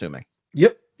spiral, I'm assuming.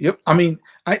 Yep. I mean,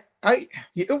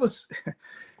 it was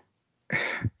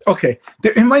okay.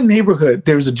 In my neighborhood,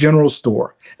 there was a general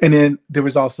store, and then there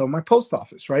was also my post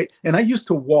office, right? And I used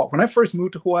to walk. When I first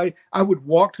moved to Hawaii, I would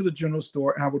walk to the general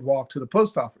store and I would walk to the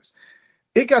post office.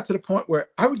 It got to the point where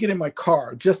I would get in my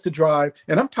car just to drive,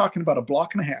 and I'm talking about a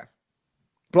block and a half,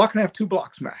 2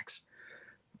 blocks max,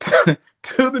 to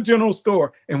the general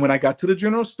store. And when I got to the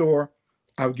general store,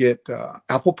 I would get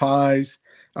apple pies,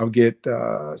 I would get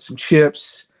some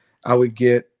chips, I would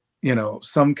get,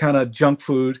 some kind of junk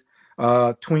food,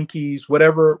 Twinkies,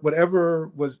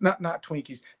 whatever was not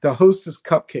Twinkies, the Hostess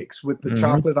cupcakes with the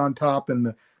chocolate on top and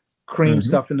the cream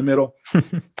stuff in the middle.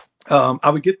 I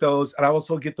would get those. And I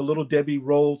also get the Little Debbie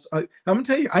rolls. I'm gonna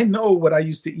tell you, I know what I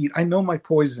used to eat. I know my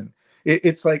poison.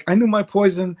 It's like, I knew my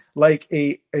poison like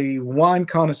a wine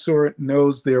connoisseur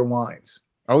knows their wines.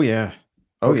 Oh yeah.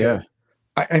 Yeah.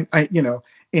 And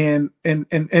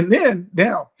then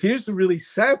now here's the really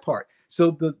sad part. So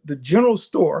the general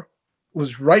store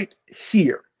was right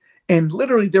here, and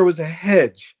literally there was a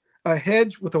hedge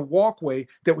with a walkway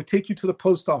that would take you to the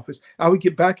post office. I would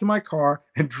get back in my car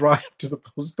and drive to the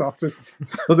post office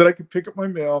so that I could pick up my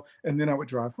mail, and then I would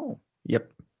drive home.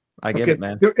 Yep. I get it,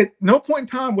 man. At no point in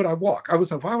time would I walk. I was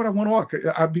like, why would I want to walk?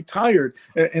 I'd be tired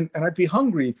and I'd be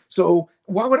hungry. So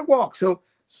why would I walk? So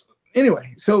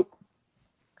anyway, so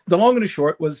the long and the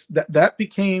short was that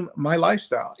became my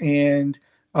lifestyle. And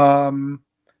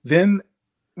then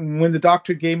when the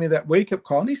doctor gave me that wake-up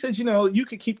call, and he said, you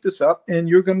could keep this up and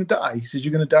you're going to die. He said,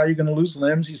 you're going to die. You're going to lose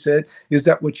limbs. He said, is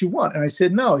that what you want? And I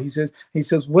said, no. He says,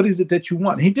 what is it that you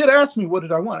want? He did ask me, what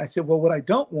did I want? I said, well, what I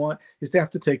don't want is to have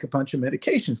to take a bunch of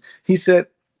medications. He said,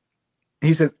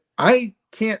 I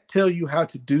can't tell you how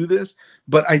to do this,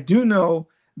 but I do know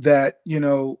that,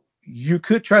 you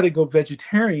could try to go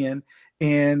vegetarian,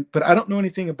 but I don't know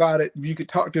anything about it. You could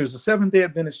talk. There's a Seventh-day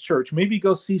Adventist church. Maybe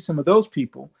go see some of those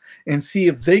people and see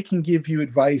if they can give you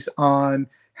advice on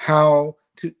how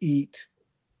to eat,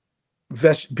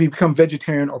 become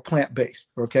vegetarian or plant-based.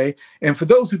 Okay. And for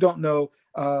those who don't know,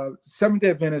 Seventh-day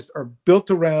Adventists are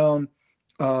built around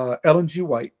Ellen G.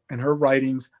 White and her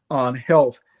writings on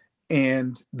health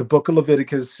and the book of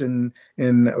Leviticus or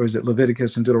is it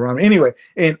Leviticus and Deuteronomy? Anyway,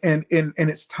 and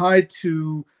it's tied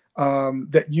to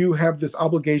that you have this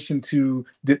obligation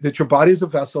that your body is a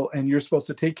vessel and you're supposed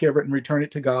to take care of it and return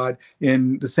it to God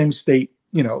in the same state,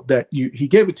 that he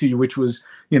gave it to you, which was,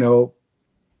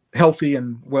 healthy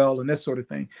and well and this sort of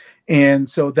thing. And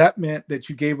so that meant that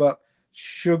you gave up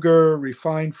sugar,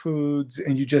 refined foods,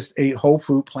 and you just ate whole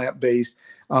food, plant-based.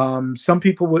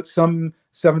 Some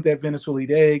Seventh Day Adventists will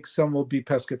eat eggs, some will be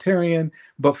pescatarian,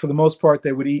 but for the most part,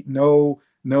 they would eat no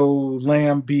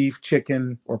lamb, beef,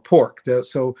 chicken, or pork.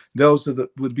 So those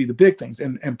would be the big things.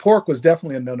 And pork was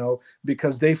definitely a no-no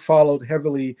because they followed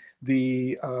heavily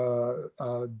the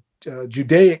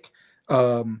Judaic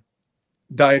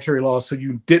dietary laws. So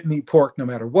you didn't eat pork no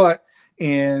matter what.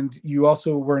 And you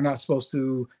also were not supposed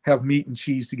to have meat and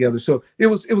cheese together. So it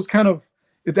was kind of,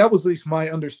 that was at least my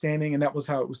understanding, and that was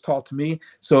how it was taught to me.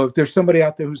 So if there's somebody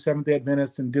out there who's Seventh-day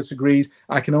Adventist and disagrees,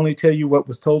 I can only tell you what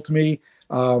was told to me.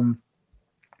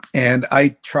 And I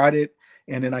tried it,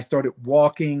 and then I started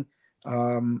walking.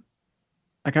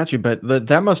 I got you, but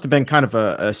that must have been kind of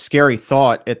a scary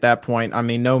thought at that point. I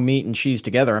mean, no meat and cheese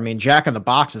together. I mean, Jack in the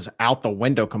Box is out the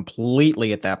window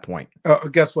completely at that point.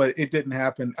 Guess what? It didn't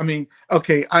happen. I mean,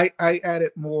 okay, I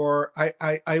added more.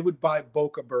 I would buy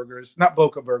Boca Burgers, not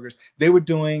Boca Burgers. They were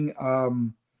doing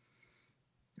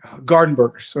Garden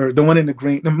Burgers, or the one in the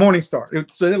green, the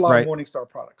Morningstar. So they had a lot of Morningstar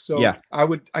products. So yeah.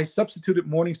 I substituted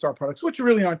Morningstar products, which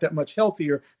really aren't that much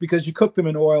healthier because you cook them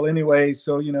in oil anyway.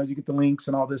 So, you get the links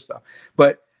and all this stuff.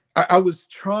 But I was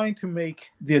trying to make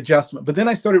the adjustment, but then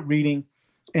I started reading.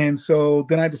 And so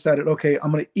then I decided, okay,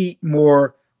 I'm going to eat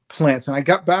more plants. And I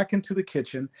got back into the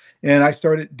kitchen and I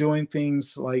started doing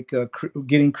things like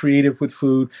getting creative with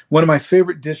food. One of my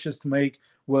favorite dishes to make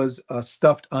was a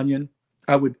stuffed onion.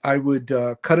 I would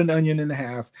cut an onion in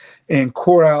half and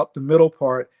core out the middle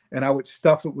part, and I would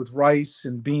stuff it with rice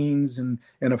and beans and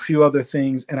a few other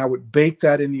things, and I would bake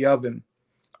that in the oven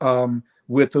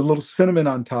with a little cinnamon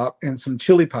on top and some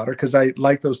chili powder because I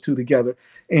like those two together.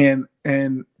 And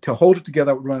to hold it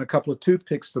together, I would run a couple of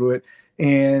toothpicks through it.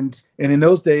 And in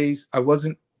those days, I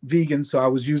wasn't vegan, so I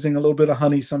was using a little bit of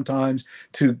honey sometimes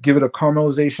to give it a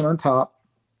caramelization on top.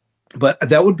 But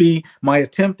that would be my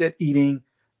attempt at eating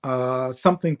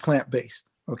something plant-based.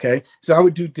 Okay. So I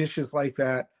would do dishes like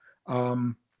that.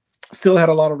 Still had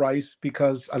a lot of rice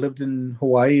because I lived in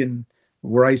Hawaii and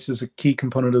rice is a key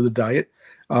component of the diet.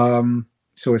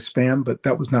 So is Spam, but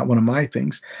that was not one of my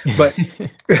things. But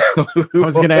I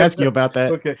was going to ask you about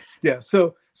that. Okay. Yeah.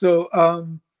 So,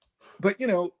 but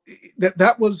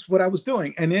that was what I was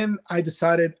doing. And then I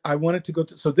decided I wanted to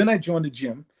so then I joined the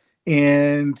gym.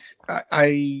 And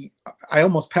I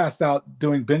almost passed out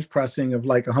doing bench pressing of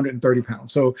like 130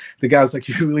 pounds. So the guy was like,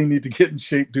 you really need to get in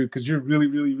shape, dude, because you're really,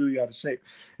 really, really out of shape.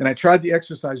 And I tried the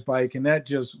exercise bike and that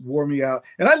just wore me out.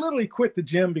 And I literally quit the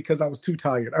gym because I was too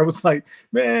tired. I was like,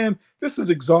 man, this is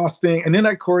exhausting. And then,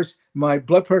 of course, my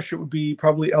blood pressure would be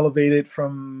probably elevated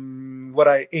from what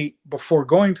I ate before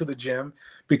going to the gym.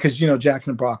 Because, Jack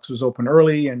in the Box was open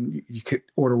early and you could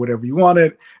order whatever you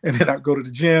wanted. And then I'd go to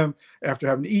the gym after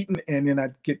having eaten, and then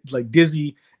I'd get like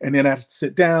dizzy, and then I'd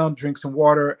sit down, drink some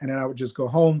water, and then I would just go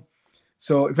home.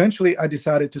 So eventually I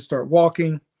decided to start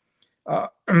walking. I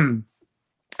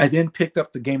then picked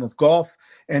up the game of golf,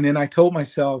 and then I told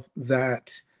myself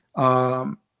that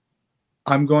I'm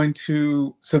going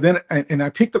to, and I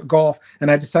picked up golf,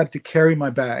 and I decided to carry my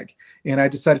bag, and I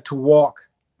decided to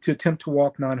attempt to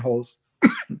walk 9 holes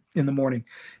in the morning.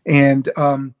 And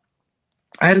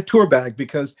I had a tour bag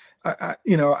because I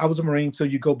was a Marine, so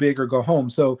you go big or go home.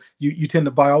 So you tend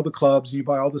to buy all the clubs and you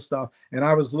buy all the stuff. And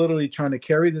I was literally trying to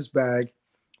carry this bag,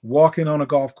 walking on a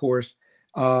golf course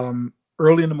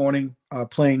early in the morning,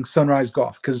 playing sunrise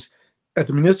golf. Because at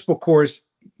the municipal course,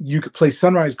 you could play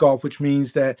sunrise golf, which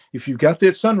means that if you got there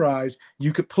at sunrise,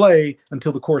 you could play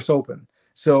until the course opened.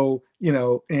 So,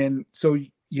 and so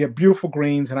you have beautiful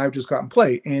greens, and I would just go out and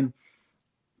play. And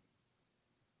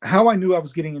how I knew I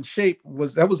was getting in shape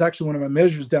was actually one of my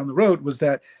measures down the road, was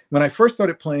that when I first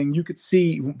started playing, you could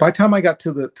see by the time I got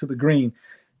to the green,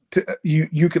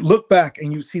 you could look back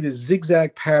and you see this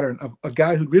zigzag pattern of a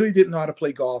guy who really didn't know how to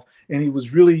play golf, and he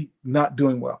was really not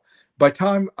doing well.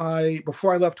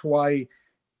 Before I left Hawaii,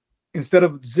 instead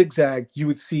of zigzag, you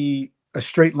would see a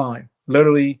straight line,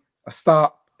 literally a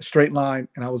stop, a straight line,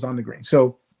 and I was on the green.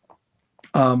 So,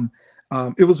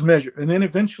 it was measured. And then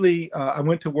eventually I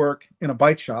went to work in a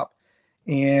bike shop,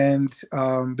 and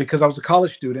because I was a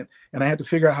college student and I had to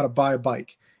figure out how to buy a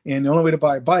bike. And the only way to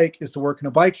buy a bike is to work in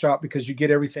a bike shop because you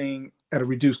get everything at a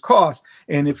reduced cost.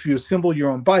 And if you assemble your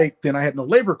own bike, then I had no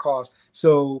labor costs.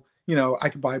 So, I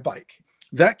could buy a bike.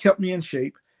 That kept me in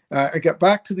shape. I got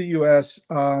back to the U.S.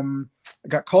 I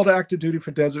got called to active duty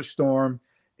for Desert Storm.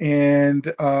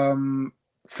 And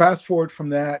fast forward from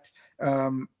that, I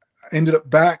ended up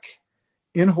back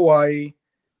in Hawaii.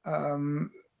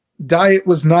 Diet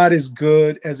was not as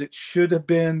good as it should have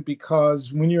been,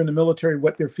 because when you're in the military,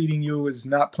 what they're feeding you is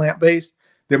not plant-based.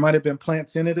 There might have been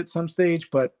plants in it at some stage,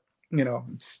 but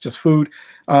it's just food.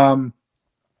 And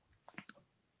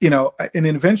then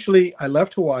eventually I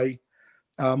left Hawaii,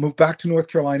 moved back to North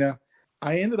Carolina.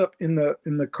 I ended up in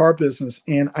the car business,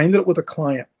 and I ended up with a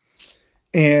client,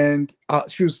 and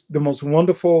she was the most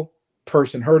wonderful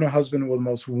person. Her and her husband were the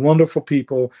most wonderful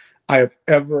people I have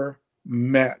ever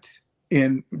met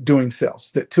in doing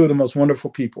sales. That two of the most wonderful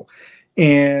people.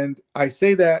 And I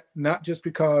say that not just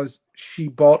because she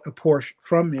bought a Porsche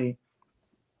from me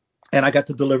and I got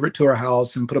to deliver it to her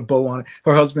house and put a bow on it.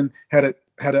 Her husband had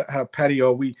a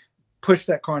patio. We pushed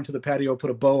that car into the patio, put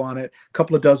a bow on it, a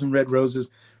couple of dozen red roses.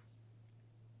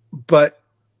 And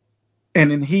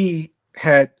then he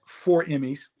had 4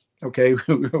 Emmys, okay,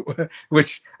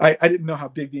 which I didn't know how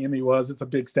big the Emmy was. It's a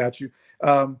big statue.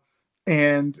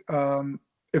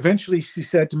 Eventually she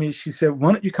said to me,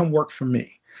 why don't you come work for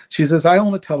me? She says, I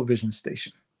own a television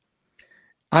station.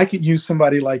 I could use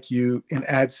somebody like you in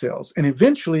ad sales. And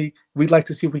eventually we'd like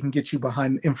to see if we can get you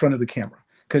in front of the camera.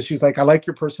 Because she's like, I like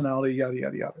your personality, yada,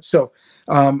 yada, yada. So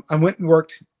I went and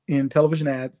worked in television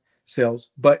ad sales,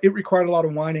 but it required a lot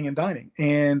of whining and dining.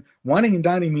 And whining and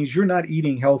dining means you're not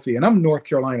eating healthy. And I'm in North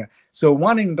Carolina. So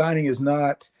whining and dining is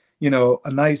not,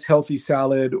 a nice healthy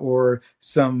salad or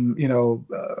some,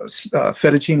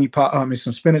 fettuccine,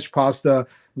 some spinach pasta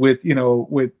with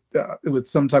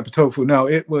some type of tofu. No,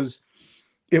 it was,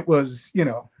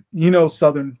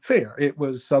 Southern fare. It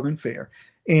was Southern fare.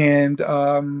 And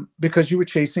because you were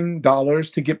chasing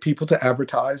dollars to get people to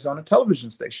advertise on a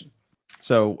television station.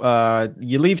 So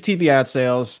you leave TV ad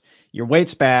sales, your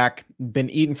weight's back, been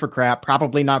eating for crap,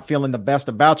 probably not feeling the best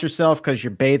about yourself because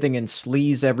you're bathing in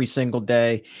sleaze every single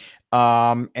day.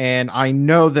 And I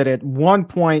know that at one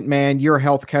point, man, your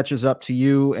health catches up to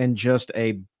you in just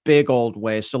a big old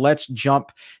way. So let's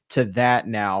jump to that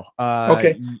now.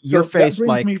 Okay. Your face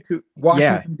brings me to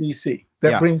Washington, D.C.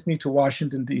 That brings me to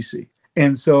Washington, D.C.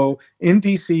 And so in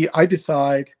D.C., I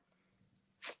decide,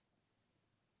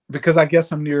 because I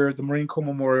guess I'm near the Marine Corps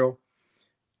Memorial,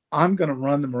 I'm going to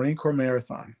run the Marine Corps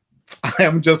Marathon. I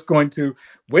am just going to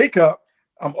wake up.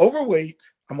 I'm overweight.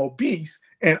 I'm obese.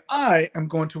 And I am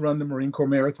going to run the Marine Corps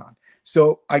Marathon.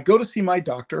 So I go to see my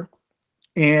doctor,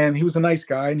 and he was a nice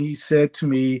guy. And he said to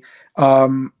me,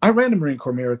 I ran the Marine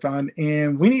Corps Marathon,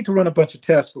 and we need to run a bunch of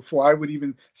tests before I would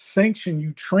even sanction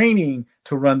you training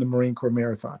to run the Marine Corps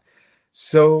Marathon.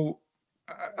 So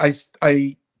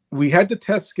we had the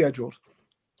test scheduled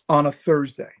on a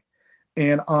Thursday.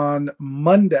 And on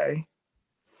Monday,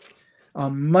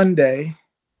 because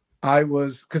I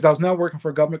was now working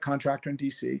for a government contractor in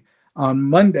DC. On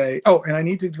Monday, and I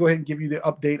need to go ahead and give you the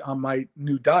update on my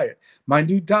new diet. My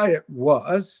new diet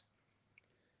was,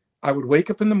 I would wake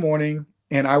up in the morning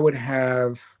and I would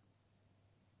have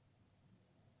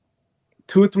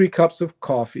 2 or 3 cups of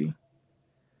coffee,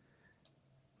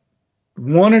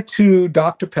 1 or 2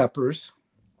 Dr. Peppers,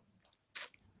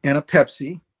 and a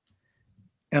Pepsi,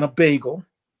 and a bagel,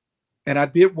 and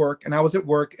I'd be at work, and I was at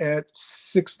work at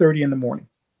 6:30 in the morning.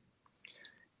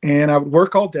 And I would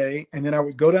work all day, and then I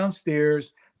would go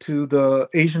downstairs to the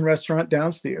Asian restaurant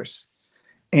downstairs,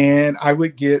 and I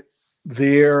would get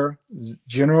their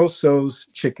General Tso's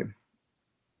chicken.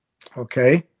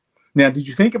 Okay. Now, did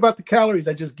you think about the calories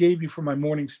I just gave you for my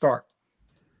morning start?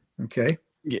 Okay.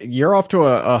 You're off to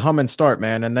a humming start,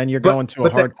 man, and then you're going to a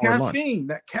hardcore lunch.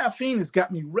 That caffeine has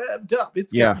got me revved up.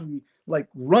 It's got me like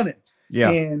running.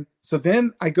 Yeah. And so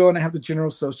then I go and I have the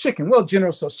General Tso's chicken. Well,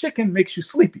 General Tso's chicken makes you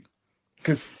sleepy.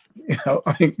 Because,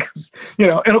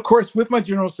 and of course, with my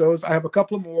General Tso's, I have a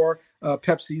couple of more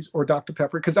Pepsis or Dr.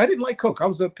 Pepper, because I didn't like Coke. I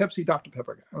was a Pepsi Dr.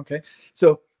 Pepper guy. Okay.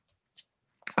 So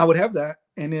I would have that.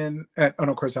 And then, and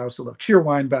of course, I also love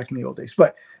Cheerwine back in the old days.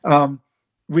 But I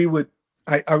would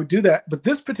do that. But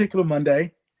this particular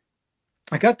Monday,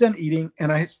 I got done eating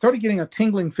and I started getting a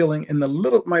tingling feeling in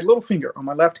my little finger on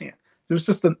my left hand. It was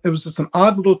just an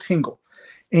odd little tingle.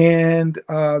 And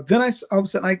then all of a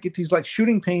sudden I get these like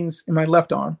shooting pains in my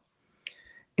left arm,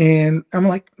 and I'm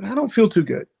like, I don't feel too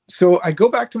good. So I go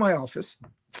back to my office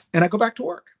and I go back to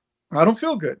work. I don't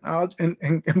feel good.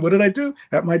 And what did I do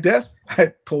at my desk?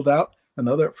 I pulled out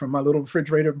another from my little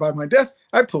refrigerator by my desk.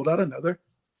 I pulled out another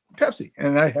Pepsi,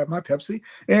 and I have my Pepsi,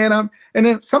 and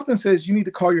then something says you need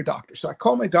to call your doctor. So I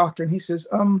call my doctor, and he says,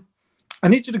 I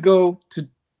need you to go to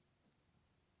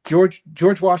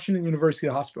George Washington University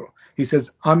Hospital. He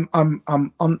says,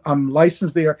 I'm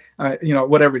licensed there.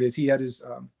 Whatever it is, he had his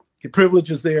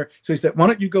privileges there. So he said, why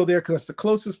don't you go there? Because that's the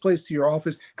closest place to your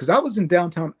office. Because I was in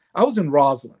downtown. I was in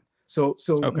Roslyn. So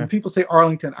okay. When people say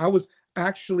Arlington, I was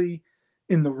actually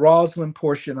in the Roslyn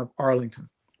portion of Arlington.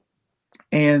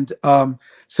 And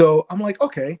so I'm like,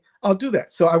 okay, I'll do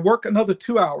that. So I work another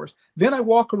 2 hours. Then I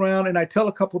walk around and I tell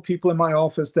a couple of people in my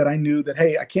office that I knew that,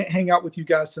 hey, I can't hang out with you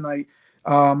guys tonight.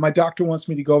 My doctor wants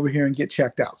me to go over here and get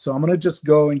checked out. So I'm going to just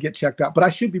go and get checked out, but I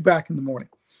should be back in the morning.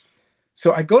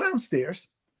 So I go downstairs,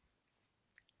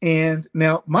 and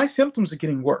now my symptoms are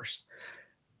getting worse.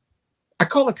 I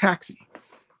call a taxi.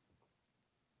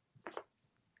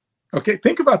 Okay,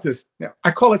 think about this. Now,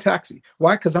 I call a taxi.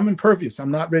 Why? Because I'm impervious.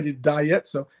 I'm not ready to die yet,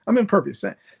 so I'm impervious.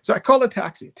 So I call a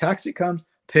taxi. Taxi comes,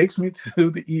 takes me to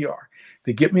the ER.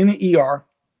 They get me in the ER,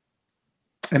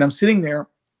 and I'm sitting there,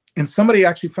 and somebody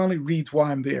actually finally reads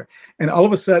why I'm there. And all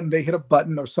of a sudden, they hit a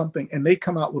button or something, and they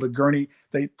come out with a gurney.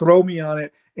 They throw me on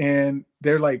it, and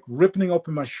they're like ripping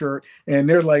open my shirt, and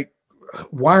they're like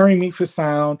wiring me for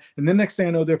sound. And then next thing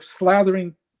I know, they're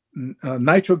slathering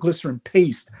nitroglycerin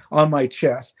paste on my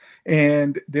chest,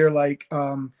 and they're like,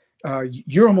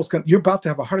 you're about to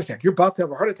have a heart attack. You're about to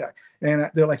have a heart attack. And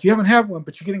they're like, you haven't had one,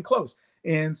 but you're getting close.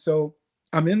 And so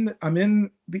I'm in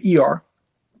the ER,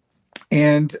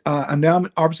 and I'm now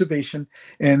in observation,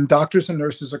 and doctors and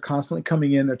nurses are constantly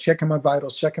coming in. They're checking my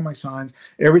vitals, checking my signs.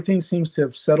 Everything seems to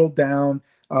have settled down.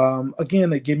 Again,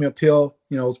 they give me a pill,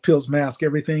 those pills mask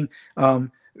everything.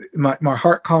 My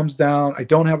heart calms down. I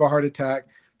don't have a heart attack,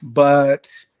 but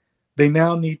they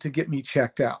now need to get me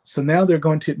checked out. So now they're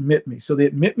going to admit me. So they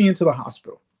admit me into the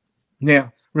hospital.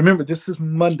 Now, remember, this is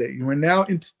Monday. We're now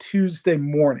into Tuesday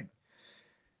morning.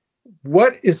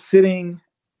 What is sitting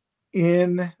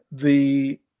in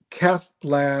the cath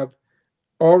lab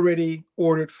already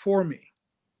ordered for me?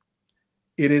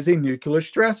 It is a nuclear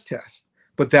stress test,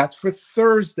 but that's for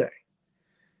Thursday.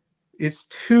 It's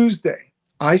Tuesday.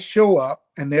 I show up,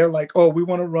 and they're like, oh, we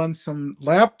want to run some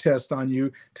lab tests on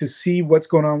you to see what's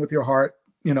going on with your heart,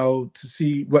 to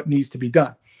see what needs to be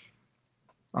done.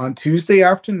 On Tuesday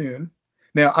afternoon,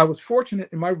 now I was fortunate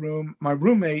in my room. My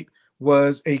roommate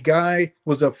was a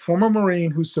former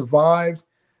Marine who survived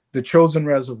the Chosin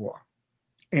Reservoir.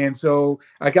 And so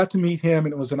I got to meet him,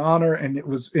 and it was an honor, and it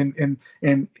was and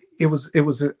it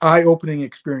was an eye-opening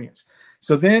experience.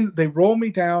 So then they rolled me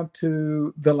down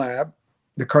to the lab,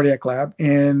 the cardiac lab,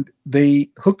 and they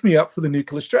hooked me up for the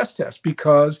nuclear stress test,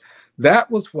 because that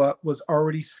was what was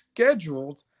already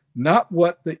scheduled, not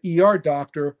what the ER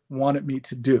doctor wanted me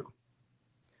to do.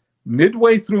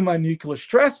 Midway through my nuclear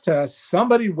stress test,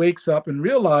 somebody wakes up and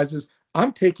realizes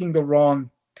I'm taking the wrong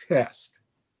test.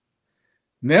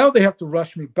 Now they have to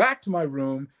rush me back to my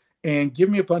room and give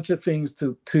me a bunch of things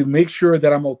to make sure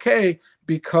that I'm okay,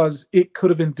 because it could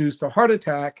have induced a heart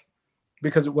attack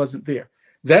because it wasn't there.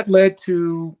 That led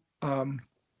to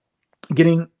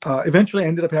eventually I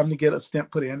ended up having to get a stent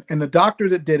put in. And the doctor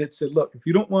that did it said, look, if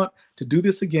you don't want to do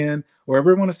this again or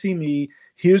ever want to see me,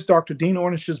 here's Dr. Dean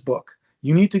Ornish's book.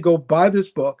 You need to go buy this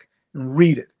book and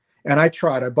read it. And I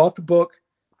tried. I bought the book,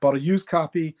 bought a used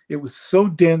copy. It was so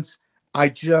dense, I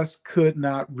just could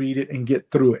not read it and get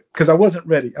through it because I wasn't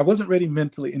ready. I wasn't ready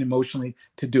mentally and emotionally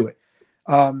to do it.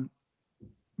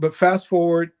 But fast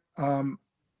forward,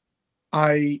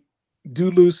 I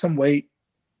do lose some weight.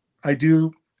 I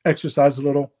do exercise a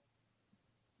little.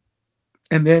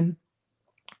 And then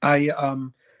I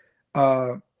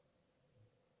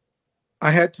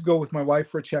had to go with my wife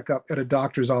for a checkup at a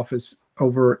doctor's office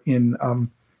over in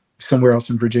somewhere else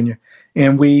in Virginia.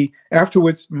 And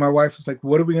afterwards, my wife was like,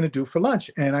 what are we going to do for lunch?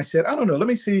 And I said, I don't know. Let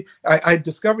me see. I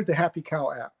discovered the Happy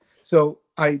Cow app. So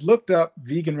I looked up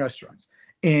vegan restaurants,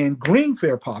 and Green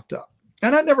Fare popped up.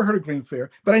 And I'd never heard of Green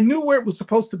Fare, but I knew where it was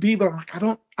supposed to be. But I'm like, I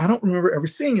don't remember ever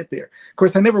seeing it there. Of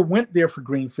course, I never went there for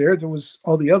Green Fare. There was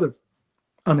all the other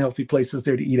unhealthy places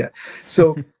there to eat at.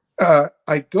 So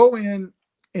I go in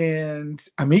and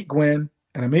I meet Gwen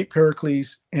and I meet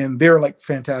Pericles, and they're like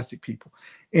fantastic people.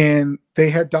 And they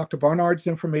had Dr. Barnard's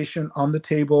information on the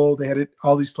table. They had it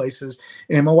all these places.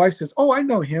 And my wife says, oh, I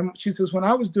know him. She says, when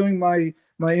I was doing my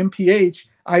MPH,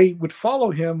 I would follow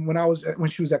him when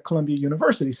she was at Columbia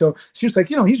University. So she was like,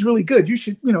 he's really good. You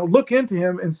should, look into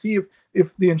him and see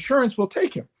if the insurance will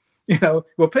take him.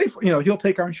 We'll pay for, he'll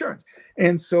take our insurance.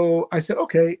 And so I said,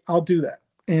 okay, I'll do that.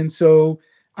 And so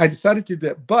I decided to do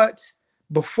that. But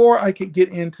before I could get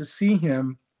in to see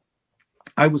him,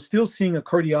 I was still seeing a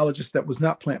cardiologist that was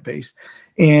not plant-based.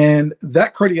 And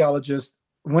that cardiologist,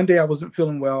 one day I wasn't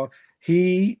feeling well.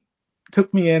 He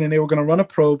took me in and they were going to run a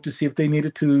probe to see if they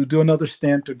needed to do another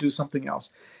stent or do something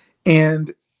else.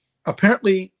 And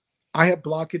apparently I had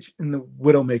blockage in the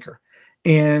widowmaker.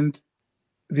 And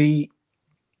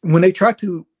when they tried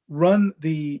to run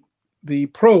the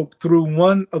probe through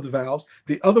one of the valves,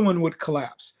 the other one would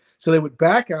collapse. So they would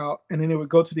back out, and then they would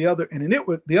go to the other, and then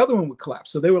the other one would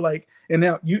collapse. So they were like, and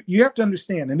now you have to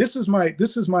understand, and this is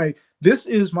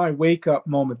my wake up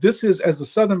moment. This is, as the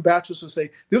Southern Baptists would say,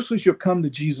 this was your come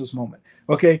to Jesus moment.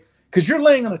 Okay, because you're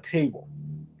laying on a table,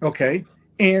 okay,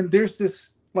 and there's this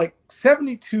like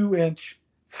 72-inch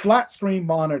flat screen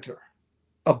monitor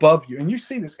above you, and you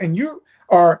see this, and you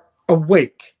are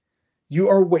awake. You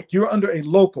are awake. You're under a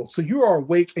local. So you are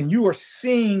awake, and you are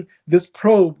seeing this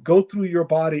probe go through your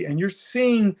body, and you're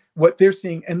seeing what they're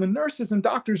seeing. And the nurses and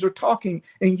doctors are talking,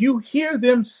 and you hear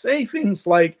them say things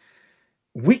like,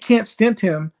 we can't stent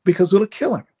him because it'll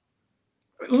kill him.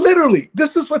 Literally,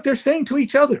 this is what they're saying to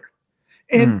each other.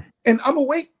 And I'm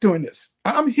awake doing this.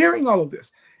 I'm hearing all of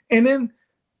this. And then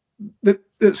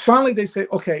finally they say,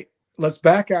 okay, let's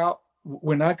back out.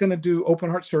 We're not going to do open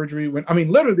heart surgery.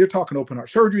 Literally, they're talking open heart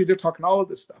surgery. They're talking all of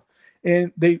this stuff.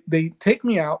 And they take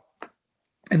me out,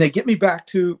 and they get me back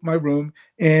to my room.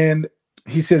 And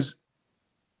he says,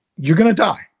 you're going to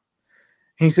die.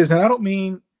 And he says, and I don't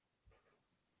mean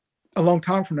a long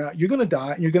time from now. You're going to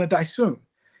die, and you're going to die soon.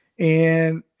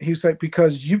 And he's like,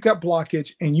 because you've got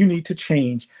blockage and you need to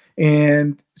change.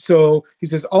 And so he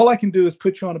says, all I can do is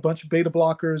put you on a bunch of beta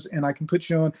blockers, and I can put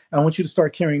you on, and I want you to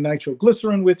start carrying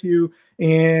nitroglycerin with you.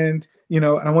 And, and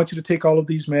I want you to take all of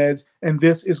these meds, and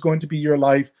this is going to be your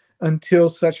life until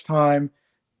such time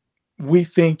we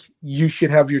think you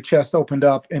should have your chest opened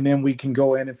up, and then we can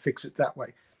go in and fix it that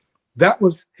way. That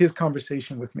was his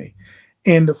conversation with me.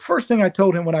 And the first thing I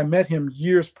told him when I met him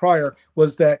years prior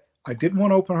was that I didn't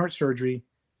want open heart surgery,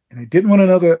 and I did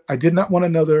not want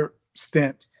another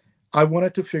stent. I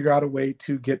wanted to figure out a way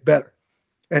to get better.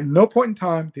 At no point in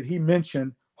time did he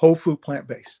mention whole food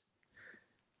plant-based.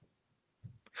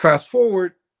 Fast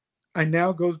forward, I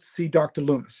now go to see Dr.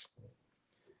 Loomis.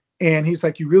 And he's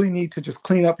like, you really need to just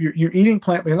clean up. You're eating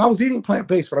plant-based. And I was eating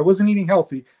plant-based, but I wasn't eating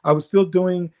healthy. I was still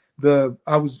doing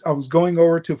I was going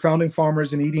over to Founding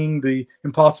Farmers and eating the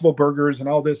Impossible Burgers and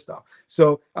all this stuff.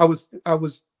 So I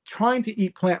was trying to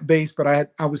eat plant-based, but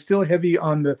I was still heavy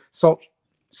on the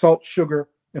salt, sugar,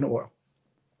 and oil.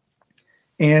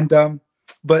 And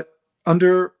but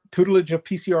under tutelage of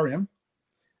PCRM,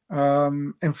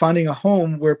 and finding a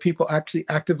home where people actually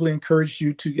actively encouraged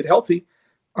you to get healthy,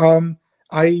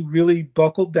 I really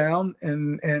buckled down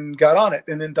and got on it.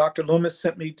 And then Dr. Loomis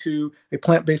sent me to a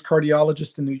plant-based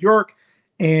cardiologist in New York.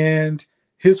 And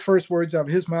his first words out of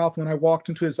his mouth when I walked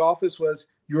into his office was,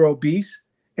 you're obese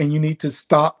and you need to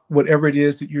stop whatever it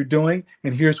is that you're doing.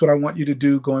 And here's what I want you to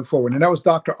do going forward. And that was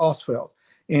Dr. Osfeld.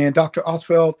 And Dr.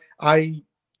 Osfeld, I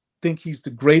think he's the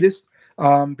greatest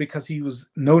because he was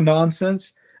no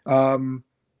nonsense. And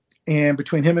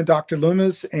between him and Dr.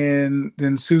 Loomis and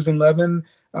then Susan Levin,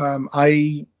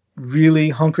 I really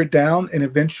hunkered down and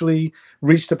eventually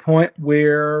reached a point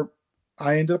where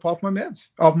I ended up off my meds,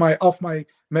 off my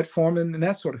metformin and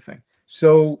that sort of thing.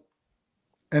 So,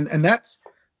 and that's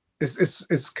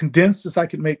as condensed as I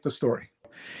could make the story.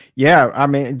 Yeah, I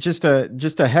mean, just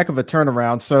a heck of a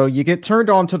turnaround. So you get turned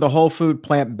on to the whole food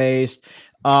plant-based.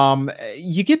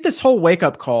 You get this whole wake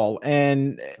up call.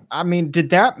 And I mean, did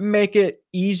that make it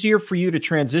easier for you to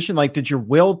transition? Like, did your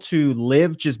will to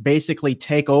live just basically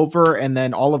take over, and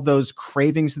then all of those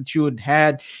cravings that you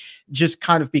had just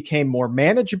kind of became more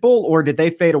manageable, or did they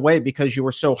fade away because you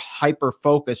were so hyper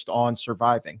focused on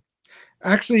surviving?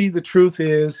 Actually, the truth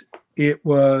is it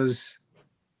was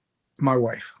my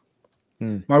wife.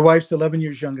 My wife's 11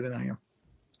 years younger than I am.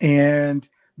 And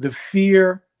the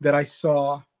fear that I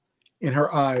saw in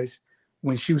her eyes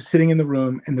when she was sitting in the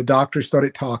room and the doctor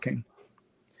started talking,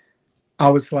 I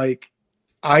was like,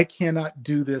 I cannot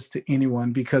do this to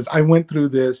anyone, because I went through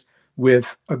this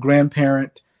with a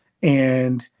grandparent,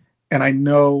 and I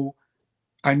know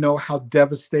how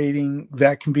devastating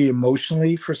that can be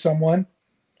emotionally for someone.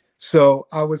 So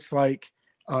I was like,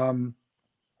 I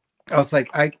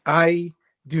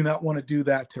do not want to do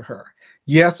that to her.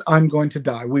 Yes, I'm going to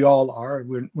die. We all are.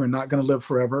 We're not going to live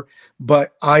forever.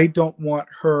 But I don't want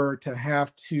her to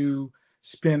have to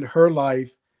spend her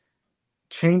life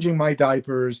changing my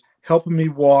diapers, helping me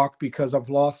walk because I've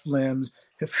lost limbs,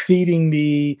 feeding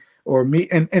me or me.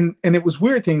 And it was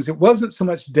weird things. It wasn't so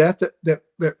much death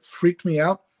that freaked me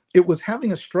out. It was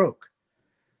having a stroke.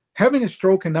 Having a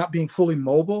stroke and not being fully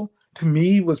mobile, to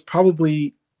me, was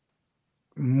probably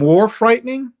more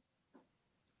frightening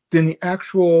than the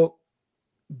actual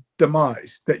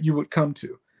demise that you would come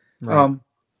to. Right.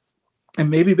 And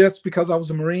maybe that's because I was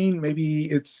a Marine.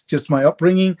 Maybe it's just my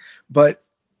upbringing. But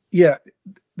yeah,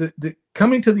 the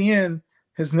coming to the end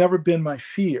has never been my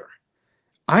fear.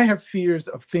 I have fears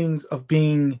of things, of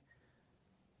being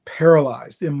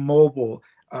paralyzed, immobile,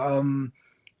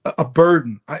 a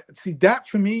burden. I see that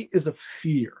for me is a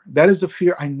fear. That is a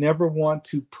fear I never want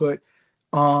to put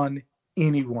on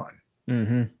anyone.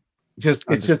 Mm-hmm.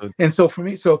 It's just, and so for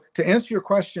me, so to answer your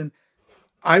question,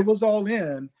 I was all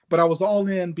in, but I was all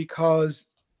in because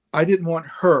I didn't want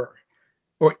her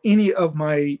or any of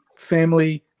my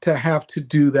family to have to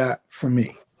do that for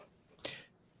me.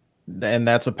 And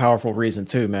that's a powerful reason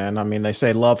too, man. I mean, they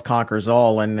say love conquers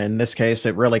all, and in this case,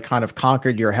 it really kind of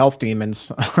conquered your health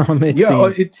demons. You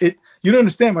don't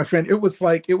understand, my friend. It was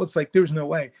like there's no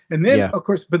way. And then, of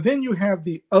course, but then you have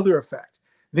the other effect.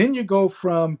 Then you go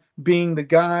from being the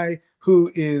guy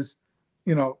who is,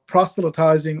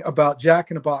 proselytizing about Jack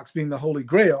in the Box being the Holy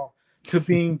Grail to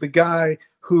being the guy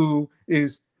who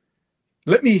is,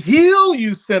 let me heal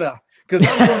you, sinner. Because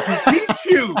I'm going to teach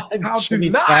you how to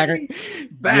not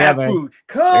eat bad food.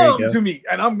 Come to me,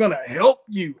 and I'm going to help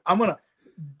you. I'm going to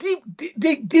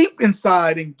dig deep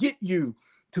inside and get you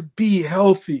to be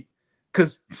healthy.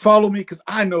 Because follow me, because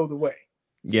I know the way.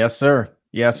 Yes, sir.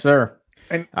 Yes, sir.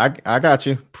 And I got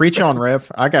you. Preach on, Rev.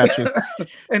 I got you.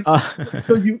 And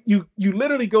so you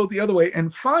literally go the other way.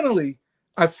 And finally,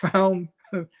 I found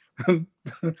the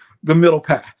middle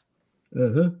path.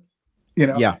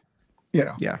 Yeah.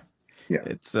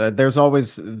 It's there's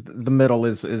always the middle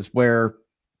is where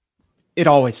it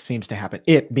always seems to happen.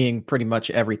 It being pretty much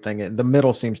everything. The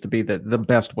middle seems to be the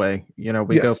best way.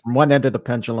 We go from one end of the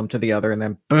pendulum to the other, and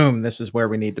then boom, this is where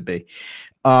we need to be.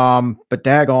 But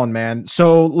daggone, man.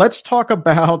 So let's talk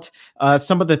about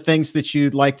some of the things that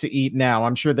you'd like to eat now.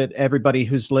 I'm sure that everybody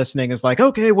who's listening is like,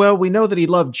 okay, well, we know that he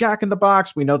loved Jack in the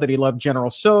Box. We know that he loved General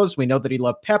Tso's. We know that he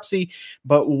loved Pepsi.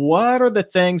 But what are the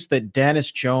things that Dennis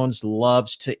Jones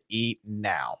loves to eat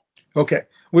now? Okay,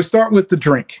 we'll start with the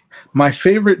drink. My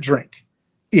favorite drink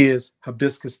is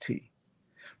hibiscus tea,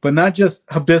 but not just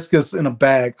hibiscus in a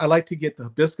bag. I like to get the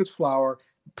hibiscus flower,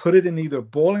 put it in either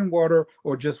boiling water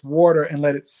or just water, and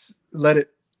let it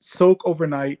soak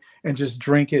overnight, and just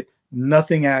drink it.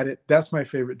 Nothing added. That's my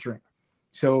favorite drink.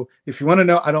 So if you want to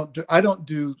know, I don't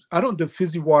do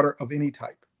fizzy water of any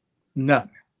type. None.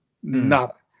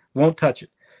 Nada. Won't touch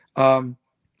it.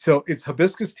 So it's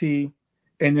hibiscus tea.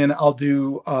 And then I'll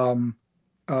do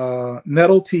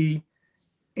nettle tea,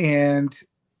 and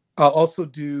I'll also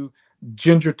do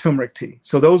ginger turmeric tea.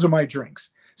 So those are my drinks.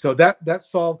 So that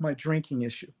solved my drinking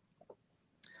issue.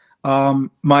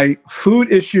 My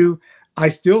food issue, I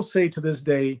still say to this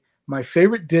day, my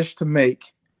favorite dish to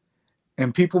make,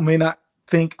 and people may not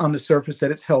think on the surface that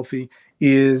it's healthy,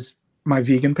 is my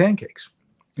vegan pancakes.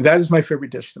 That is my favorite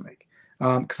dish to make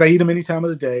because I eat them any time of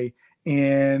the day,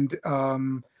 and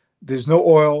there's no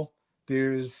oil,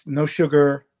 there's no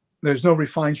sugar, there's no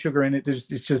refined sugar in it. It's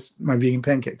just my vegan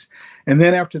pancakes. And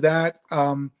then after that,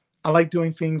 I like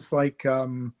doing things like,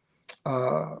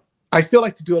 I still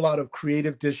like to do a lot of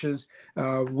creative dishes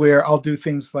where I'll do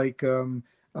things like,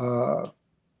 I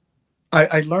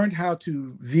learned how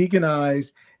to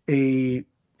veganize a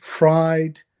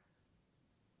fried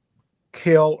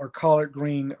kale or collard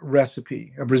green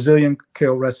recipe, a Brazilian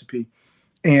kale recipe.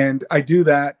 And I do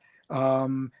that.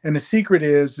 And the secret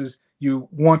is you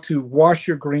want to wash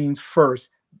your greens first,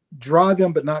 dry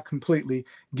them, but not completely.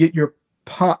 Get your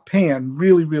pan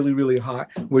really, really, really hot,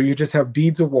 where you just have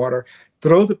beads of water.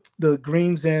 Throw the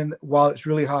greens in while it's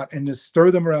really hot, and just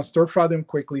stir them around, stir fry them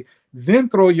quickly. Then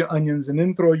throw your onions, and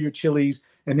then throw your chilies,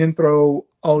 and then throw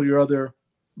all your other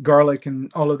garlic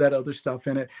and all of that other stuff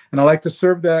in it. And I like to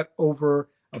serve that over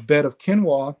a bed of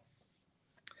quinoa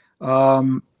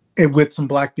and with some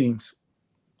black beans.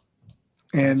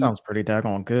 And that sounds pretty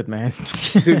daggone good, man.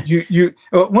 Dude, you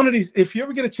one of these, if you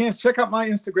ever get a chance, check out my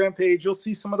Instagram page. You'll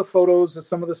see some of the photos of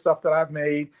some of the stuff that I've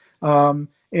made.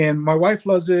 And my wife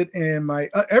loves it, and my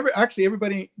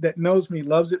everybody that knows me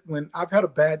loves it. When I've had a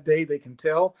bad day, they can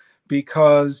tell,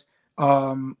 because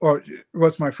or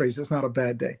what's my phrase? It's not a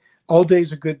bad day. All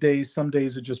days are good days. Some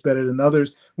days are just better than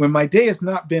others. When my day has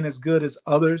not been as good as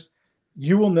others,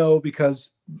 you will know,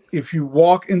 because if you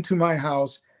walk into my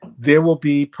house, there will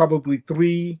be probably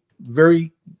 3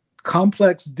 very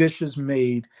complex dishes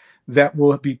made that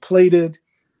will be plated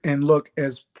and look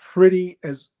as pretty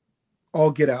as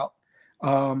all get out,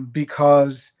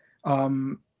 because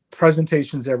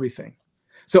presentation's everything.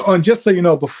 So, and just so you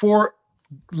know, before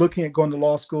looking at going to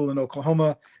law school in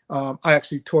Oklahoma, I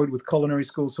actually toured with culinary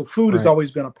school. So food has always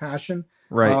been a passion.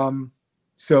 Right.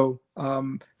 So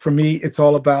for me, it's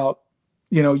all about,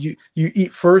 you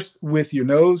eat first with your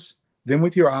nose, then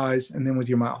with your eyes, and then with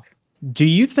your mouth. Do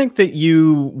you think that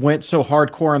you went so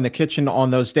hardcore in the kitchen on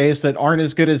those days that aren't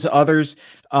as good as others,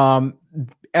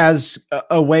 as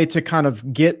a way to kind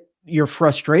of get your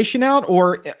frustration out,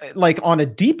 or like on a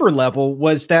deeper level,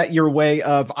 was that your way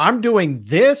of, I'm doing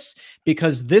this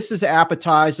because this is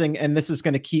appetizing and this is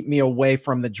going to keep me away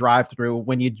from the drive-through,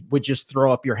 when you would just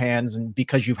throw up your hands and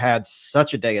because you've had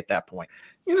such a day at that point?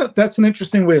 You know, that's an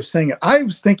interesting way of saying it. I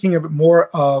was thinking of it more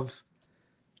of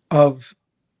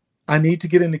I need to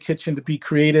get in the kitchen to be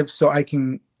creative so I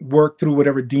can work through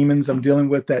whatever demons I'm dealing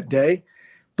with that day.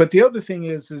 But the other thing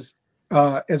is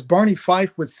as Barney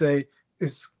Fife would say,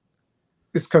 is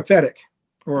cathartic,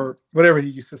 or whatever he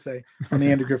used to say on the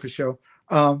Andy Griffith Show.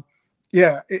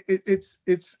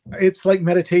 It's like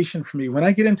meditation for me. When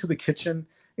I get into the kitchen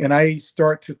and I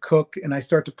start to cook and I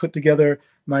start to put together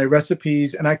my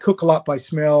recipes, and I cook a lot by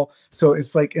smell. So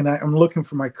it's like, and I'm looking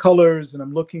for my colors, and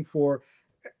I'm looking for,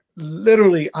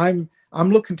 literally, I'm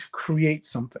looking to create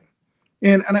something.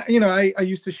 And I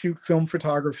used to shoot film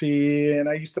photography, and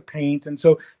I used to paint. And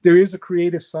so there is a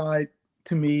creative side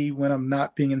to me when I'm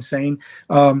not being insane.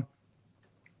 And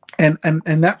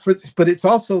but it's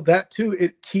also that too,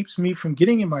 it keeps me from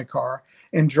getting in my car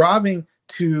and driving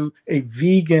to a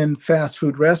vegan fast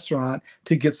food restaurant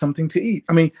to get something to eat.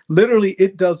 I mean, literally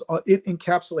it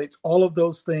encapsulates all of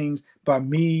those things by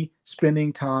me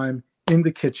spending time in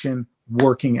the kitchen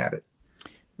working at it.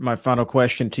 My final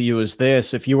question to you is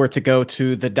this: if you were to go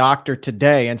to the doctor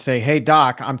today and say, "Hey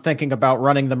doc, I'm thinking about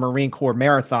running the Marine Corps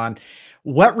Marathon,"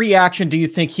 what reaction do you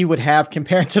think he would have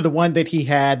compared to the one that he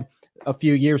had a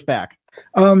few years back?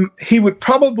 He would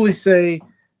probably say,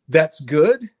 "That's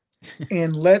good."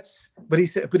 But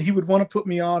he would want to put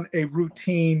me on a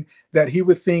routine that he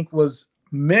would think was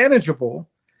manageable,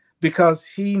 because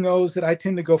he knows that I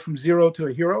tend to go from zero to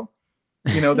a hero,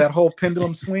 that whole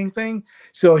pendulum swing thing.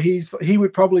 So he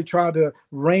would probably try to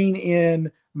rein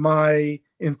in my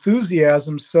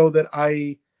enthusiasm so that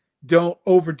I don't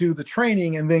overdo the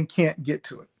training and then can't get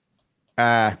to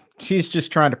it. She's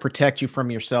just trying to protect you from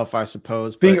yourself, I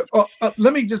suppose.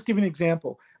 Let me just give you an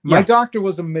example. My doctor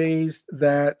was amazed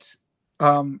that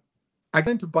I got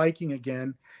into biking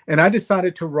again, and I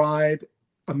decided to ride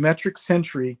a metric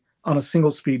century on a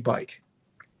single speed bike.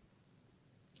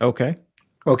 Okay.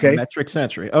 Metric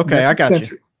century. Okay, metric I got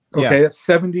century. You. Okay, that's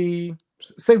 70,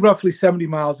 say roughly 70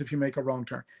 miles if you make a wrong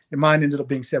turn. And mine ended up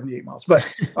being 78 miles. But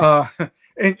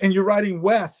and you're riding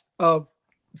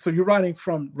so you're riding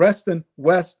from Reston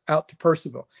west out to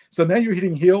Purcellville. So now you're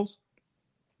hitting hills,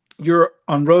 you're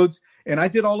on roads, and I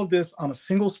did all of this on a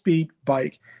single speed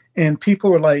bike. And people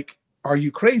were like, "Are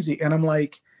you crazy?" And I'm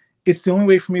like, it's the only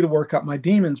way for me to work out my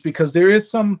demons, because there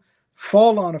is some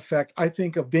fall on effect, I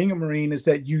think, of being a Marine, is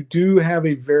that you do have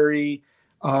a very,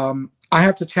 I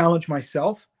have to challenge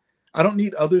myself. I don't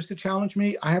need others to challenge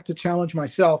me. I have to challenge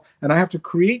myself, and I have to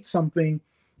create something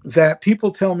that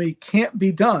people tell me can't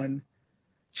be done,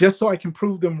 just so I can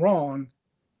prove them wrong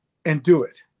and do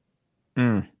it.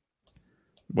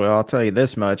 Well, I'll tell you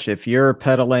this much. If you're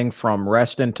pedaling from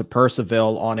Reston to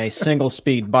Purcellville on a single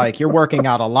speed bike, you're working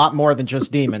out a lot more than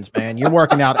just demons, man. You're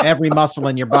working out every muscle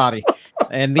in your body.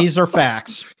 And these are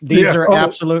facts. These are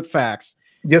absolute facts.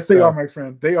 Yes, they are, my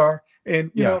friend. They are.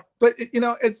 And, but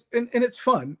it's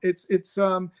fun. It's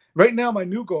right now, my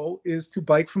new goal is to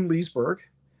bike from Leesburg,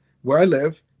 where I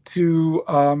live, to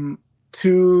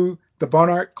the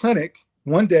Barnhart Clinic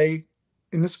one day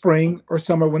in the spring or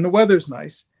summer when the weather's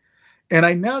nice. And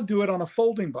I now do it on a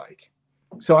folding bike.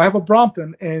 So I have a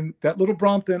Brompton, and that little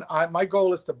Brompton, my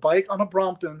goal is to bike on a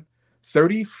Brompton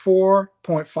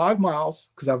 34.5 miles,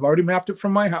 because I've already mapped it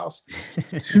from my house,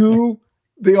 to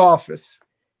the office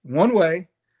one way,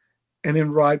 and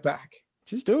then ride back.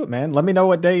 Just do it, man. Let me know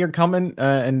what day you're coming,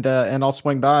 and I'll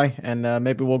swing by, and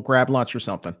maybe we'll grab lunch or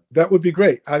something. That would be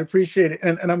great. I'd appreciate it.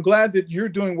 And I'm glad that you're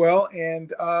doing well.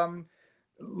 And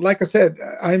like I said,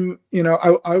 I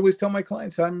always tell my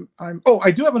clients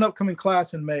I do have an upcoming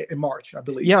class in March, I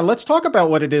believe. Yeah. Let's talk about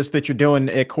what it is that you're doing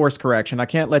at Course Correction. I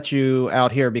can't let you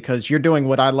out here, because you're doing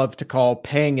what I love to call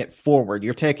paying it forward.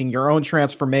 You're taking your own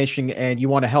transformation and you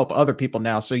want to help other people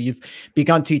now. So you've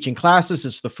begun teaching classes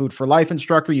as the Food for Life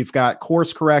instructor. You've got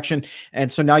Course Correction.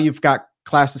 And so now you've got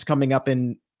classes coming up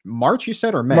in March, you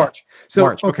said, or May? March. So,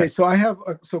 March. Okay. So I have,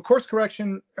 Course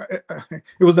Correction, it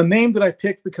was a name that I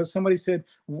picked because somebody said,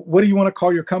 "What do you want to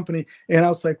call your company?" And I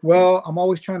was like, well, I'm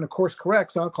always trying to course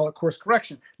correct, so I'll call it Course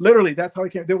Correction. Literally, that's how I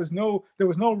came. There was no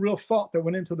real thought that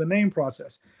went into the name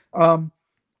process.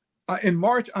 In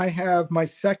March, I have my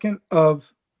second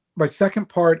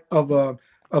part of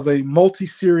a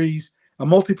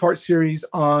multi-part series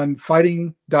on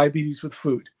fighting diabetes with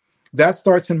food. That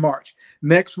starts in March.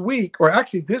 Next week, or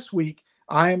actually this week,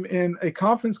 I'm in a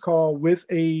conference call with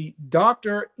a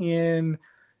doctor in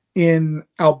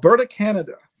Alberta,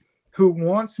 Canada, who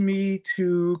wants me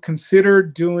to consider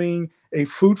doing a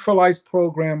Food for Life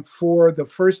program for the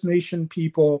First Nation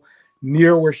people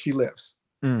near where she lives.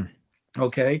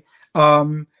 Okay.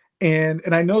 And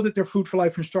I know that there are Food for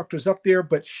Life instructors up there,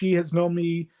 but she has known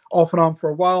me off and on for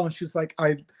a while. And she's like,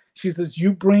 she says,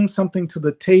 you bring something to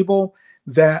the table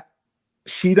that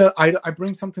she does. I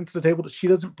bring something to the table that she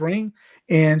doesn't bring.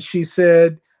 And she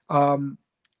said,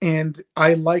 and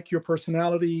I like your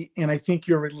personality and I think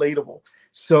you're relatable.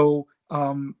 So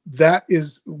that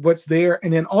is what's there.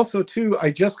 And then also too,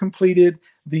 I just completed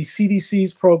the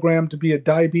CDC's program to be a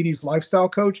diabetes lifestyle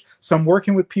coach. So I'm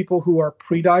working with people who are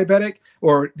pre-diabetic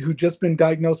or who just been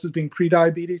diagnosed as being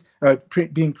pre-diabetes,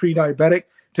 being pre-diabetic,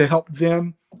 to help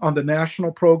them on the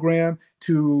national program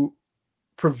to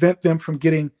prevent them from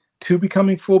getting to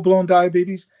becoming full-blown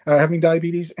diabetes, having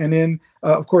diabetes. And then,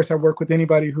 of course, I work with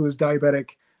anybody who is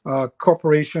diabetic,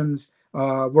 corporations,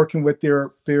 working with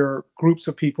their groups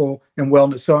of people in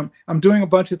wellness. So I'm doing a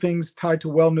bunch of things tied to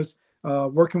wellness,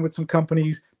 working with some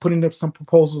companies, putting up some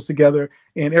proposals together,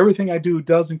 and everything I do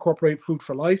does incorporate Food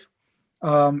for Life.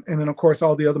 And then, of course,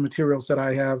 all the other materials that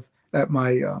I have at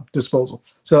my disposal.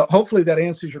 So hopefully that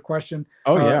answers your question.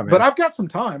 Oh yeah, man. But I've got some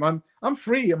time. I'm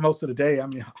free most of the day. I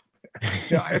mean,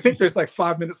 I think there's like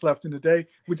 5 minutes left in the day.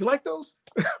 Would you like those?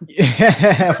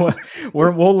 Yeah,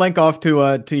 we'll link off to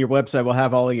your website. We'll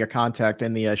have all of your contact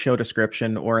in the show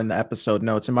description or in the episode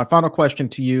notes. And my final question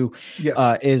to you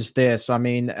is this. I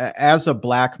mean, as a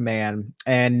Black man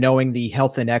and knowing the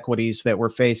health inequities that we're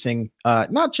facing,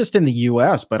 not just in the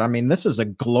US, but I mean, this is a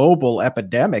global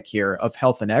epidemic here of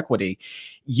health inequity.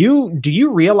 Do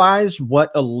you realize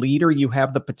what a leader you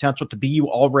have the potential to be? You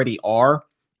already are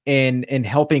in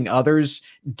helping others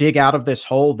dig out of this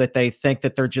hole that they think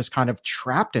that they're just kind of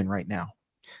trapped in right now.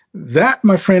 That,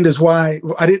 my friend, is why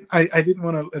I didn't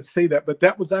want to say that, but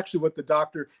that was actually what the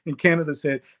doctor in Canada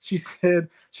said. She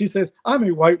says, I'm a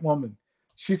white woman.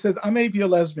 She says, I may be a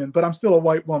lesbian, but I'm still a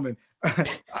white woman.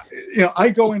 I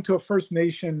go into a First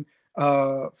Nation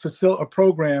a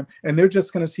program, and they're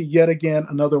just going to see yet again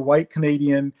another white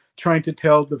Canadian trying to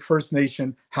tell the First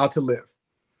Nation how to live.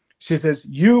 She says,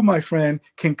 you, my friend,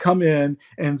 can come in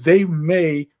and they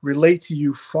may relate to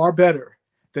you far better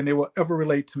than they will ever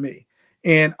relate to me.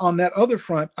 And on that other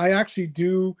front, I actually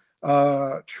do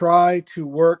try to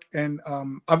work, and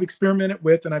I've experimented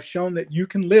with, and I've shown that you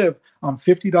can live on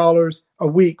 $50 a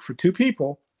week for two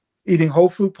people, eating whole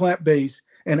food, plant-based,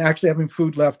 and actually having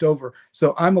food left over.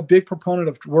 So I'm a big proponent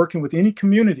of working with any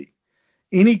community,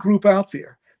 any group out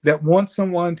there that wants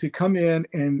someone to come in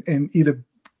and either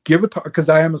give a talk, because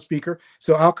I am a speaker.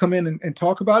 So I'll come in and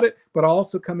talk about it, but I'll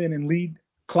also come in and lead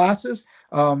classes.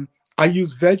 I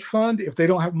use Veg Fund. If they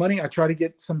don't have money, I try to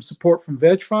get some support from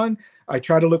Veg Fund. I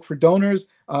try to look for donors.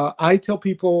 I tell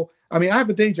people, I mean, I have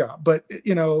a day job, but,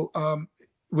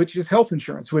 which is health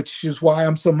insurance, which is why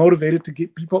I'm so motivated to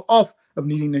get people off of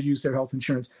needing to use their health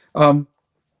insurance.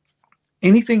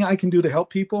 Anything I can do to help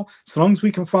people, as long as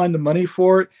we can find the money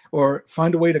for it or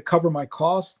find a way to cover my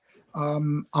costs,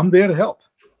 I'm there to help.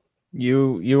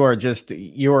 You are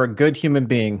a good human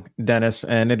being, Dennis,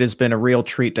 and it has been a real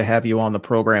treat to have you on the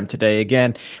program today.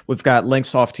 Again, we've got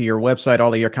links off to your website,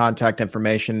 all of your contact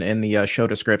information in the show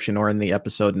description or in the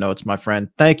episode notes, my friend.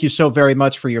 Thank you so very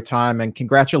much for your time, and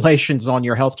congratulations on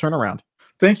your health turnaround.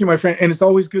 Thank you, my friend. And it's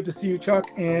always good to see you, Chuck.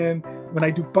 And when I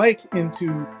do bike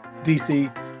into DC,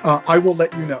 I will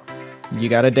let you know. You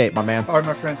got a date, my man. All right,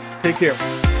 my friend. Take care.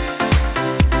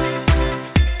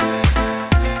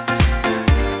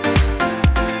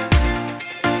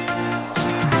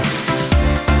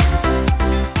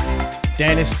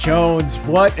 Dennis Jones,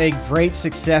 what a great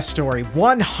success story.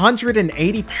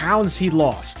 180 pounds he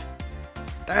lost.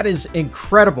 That is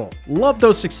incredible. Love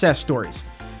those success stories.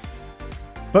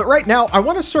 But right now, I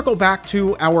want to circle back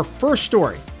to our first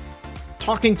story,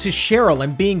 talking to Cheryl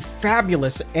and being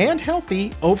fabulous and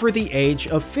healthy over the age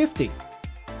of 50.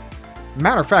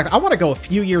 Matter of fact, I want to go a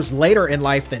few years later in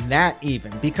life than that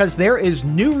even, because there is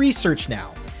new research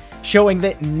now showing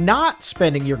that not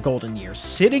spending your golden years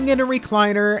sitting in a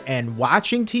recliner and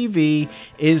watching TV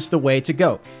is the way to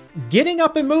go. Getting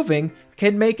up and moving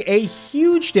can make a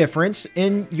huge difference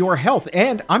in your health.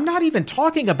 And I'm not even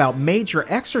talking about major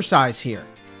exercise here.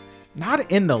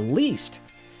 Not in the least.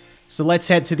 So let's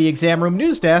head to the Exam Room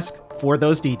News Desk for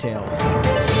those details.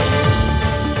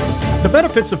 The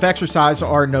benefits of exercise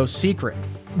are no secret.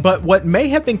 But what may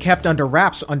have been kept under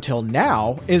wraps until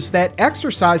now is that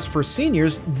exercise for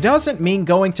seniors doesn't mean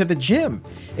going to the gym.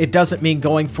 It doesn't mean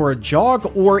going for a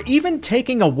jog or even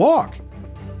taking a walk.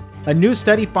 A new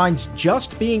study finds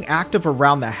just being active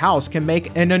around the house can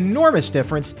make an enormous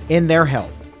difference in their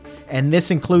health. And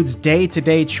this includes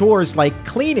day-to-day chores like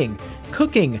cleaning,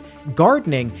 cooking,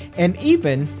 gardening, and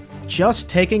even just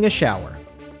taking a shower.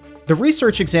 The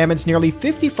research examines nearly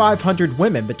 5,500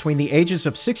 women between the ages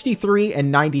of 63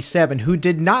 and 97 who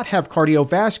did not have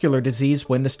cardiovascular disease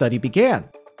when the study began.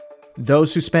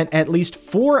 Those who spent at least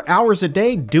 4 hours a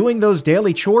day doing those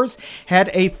daily chores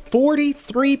had a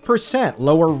 43%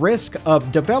 lower risk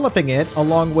of developing it,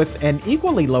 along with an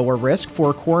equally lower risk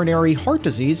for coronary heart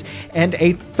disease and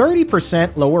a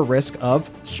 30% lower risk of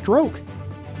stroke.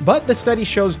 But the study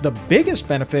shows the biggest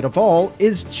benefit of all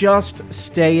is just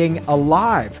staying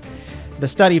alive. The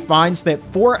study finds that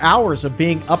 4 hours of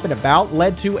being up and about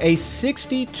led to a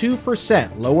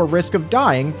 62% lower risk of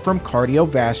dying from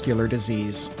cardiovascular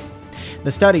disease.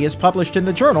 The study is published in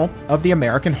the Journal of the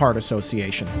American Heart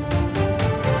Association.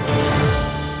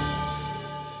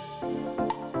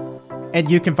 And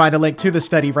you can find a link to the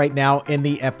study right now in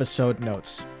the episode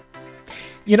notes.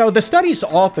 You know, the study's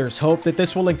authors hope that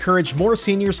this will encourage more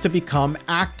seniors to become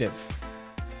active.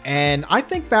 And I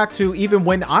think back to even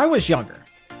when I was younger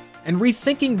and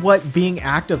rethinking what being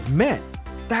active meant.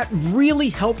 That really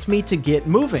helped me to get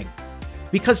moving.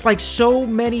 Because like so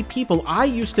many people, I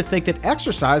used to think that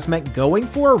exercise meant going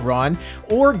for a run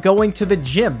or going to the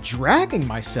gym, dragging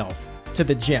myself to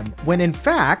the gym, when in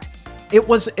fact, it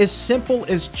was as simple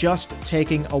as just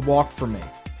taking a walk for me.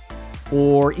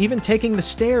 Or even taking the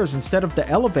stairs instead of the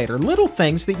elevator. Little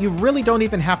things that you really don't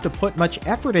even have to put much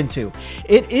effort into.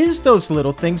 It is those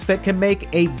little things that can make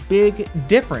a big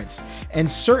difference. And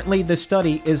certainly the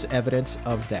study is evidence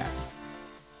of that.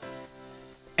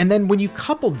 And then when you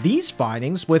couple these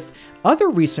findings with other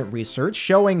recent research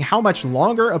showing how much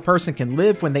longer a person can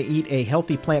live when they eat a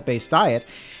healthy plant-based diet,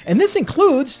 and this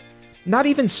includes not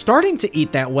even starting to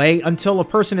eat that way until a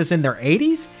person is in their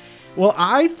 80s, well,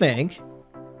 I think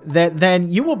that then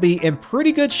you will be in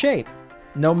pretty good shape,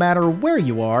 no matter where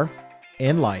you are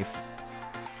in life.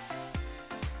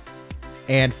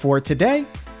 And for today,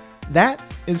 that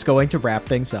is going to wrap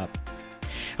things up.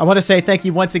 I want to say thank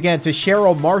you once again to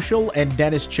Cheryl Marshall and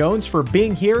Dennis Jones for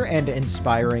being here and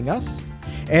inspiring us.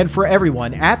 And for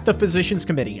everyone at the Physicians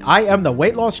Committee, I am the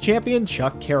weight loss champion,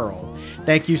 Chuck Carroll.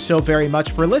 Thank you so very much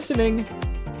for listening.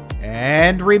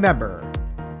 And remember,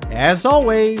 as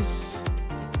always,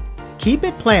 keep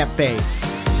it plant-based.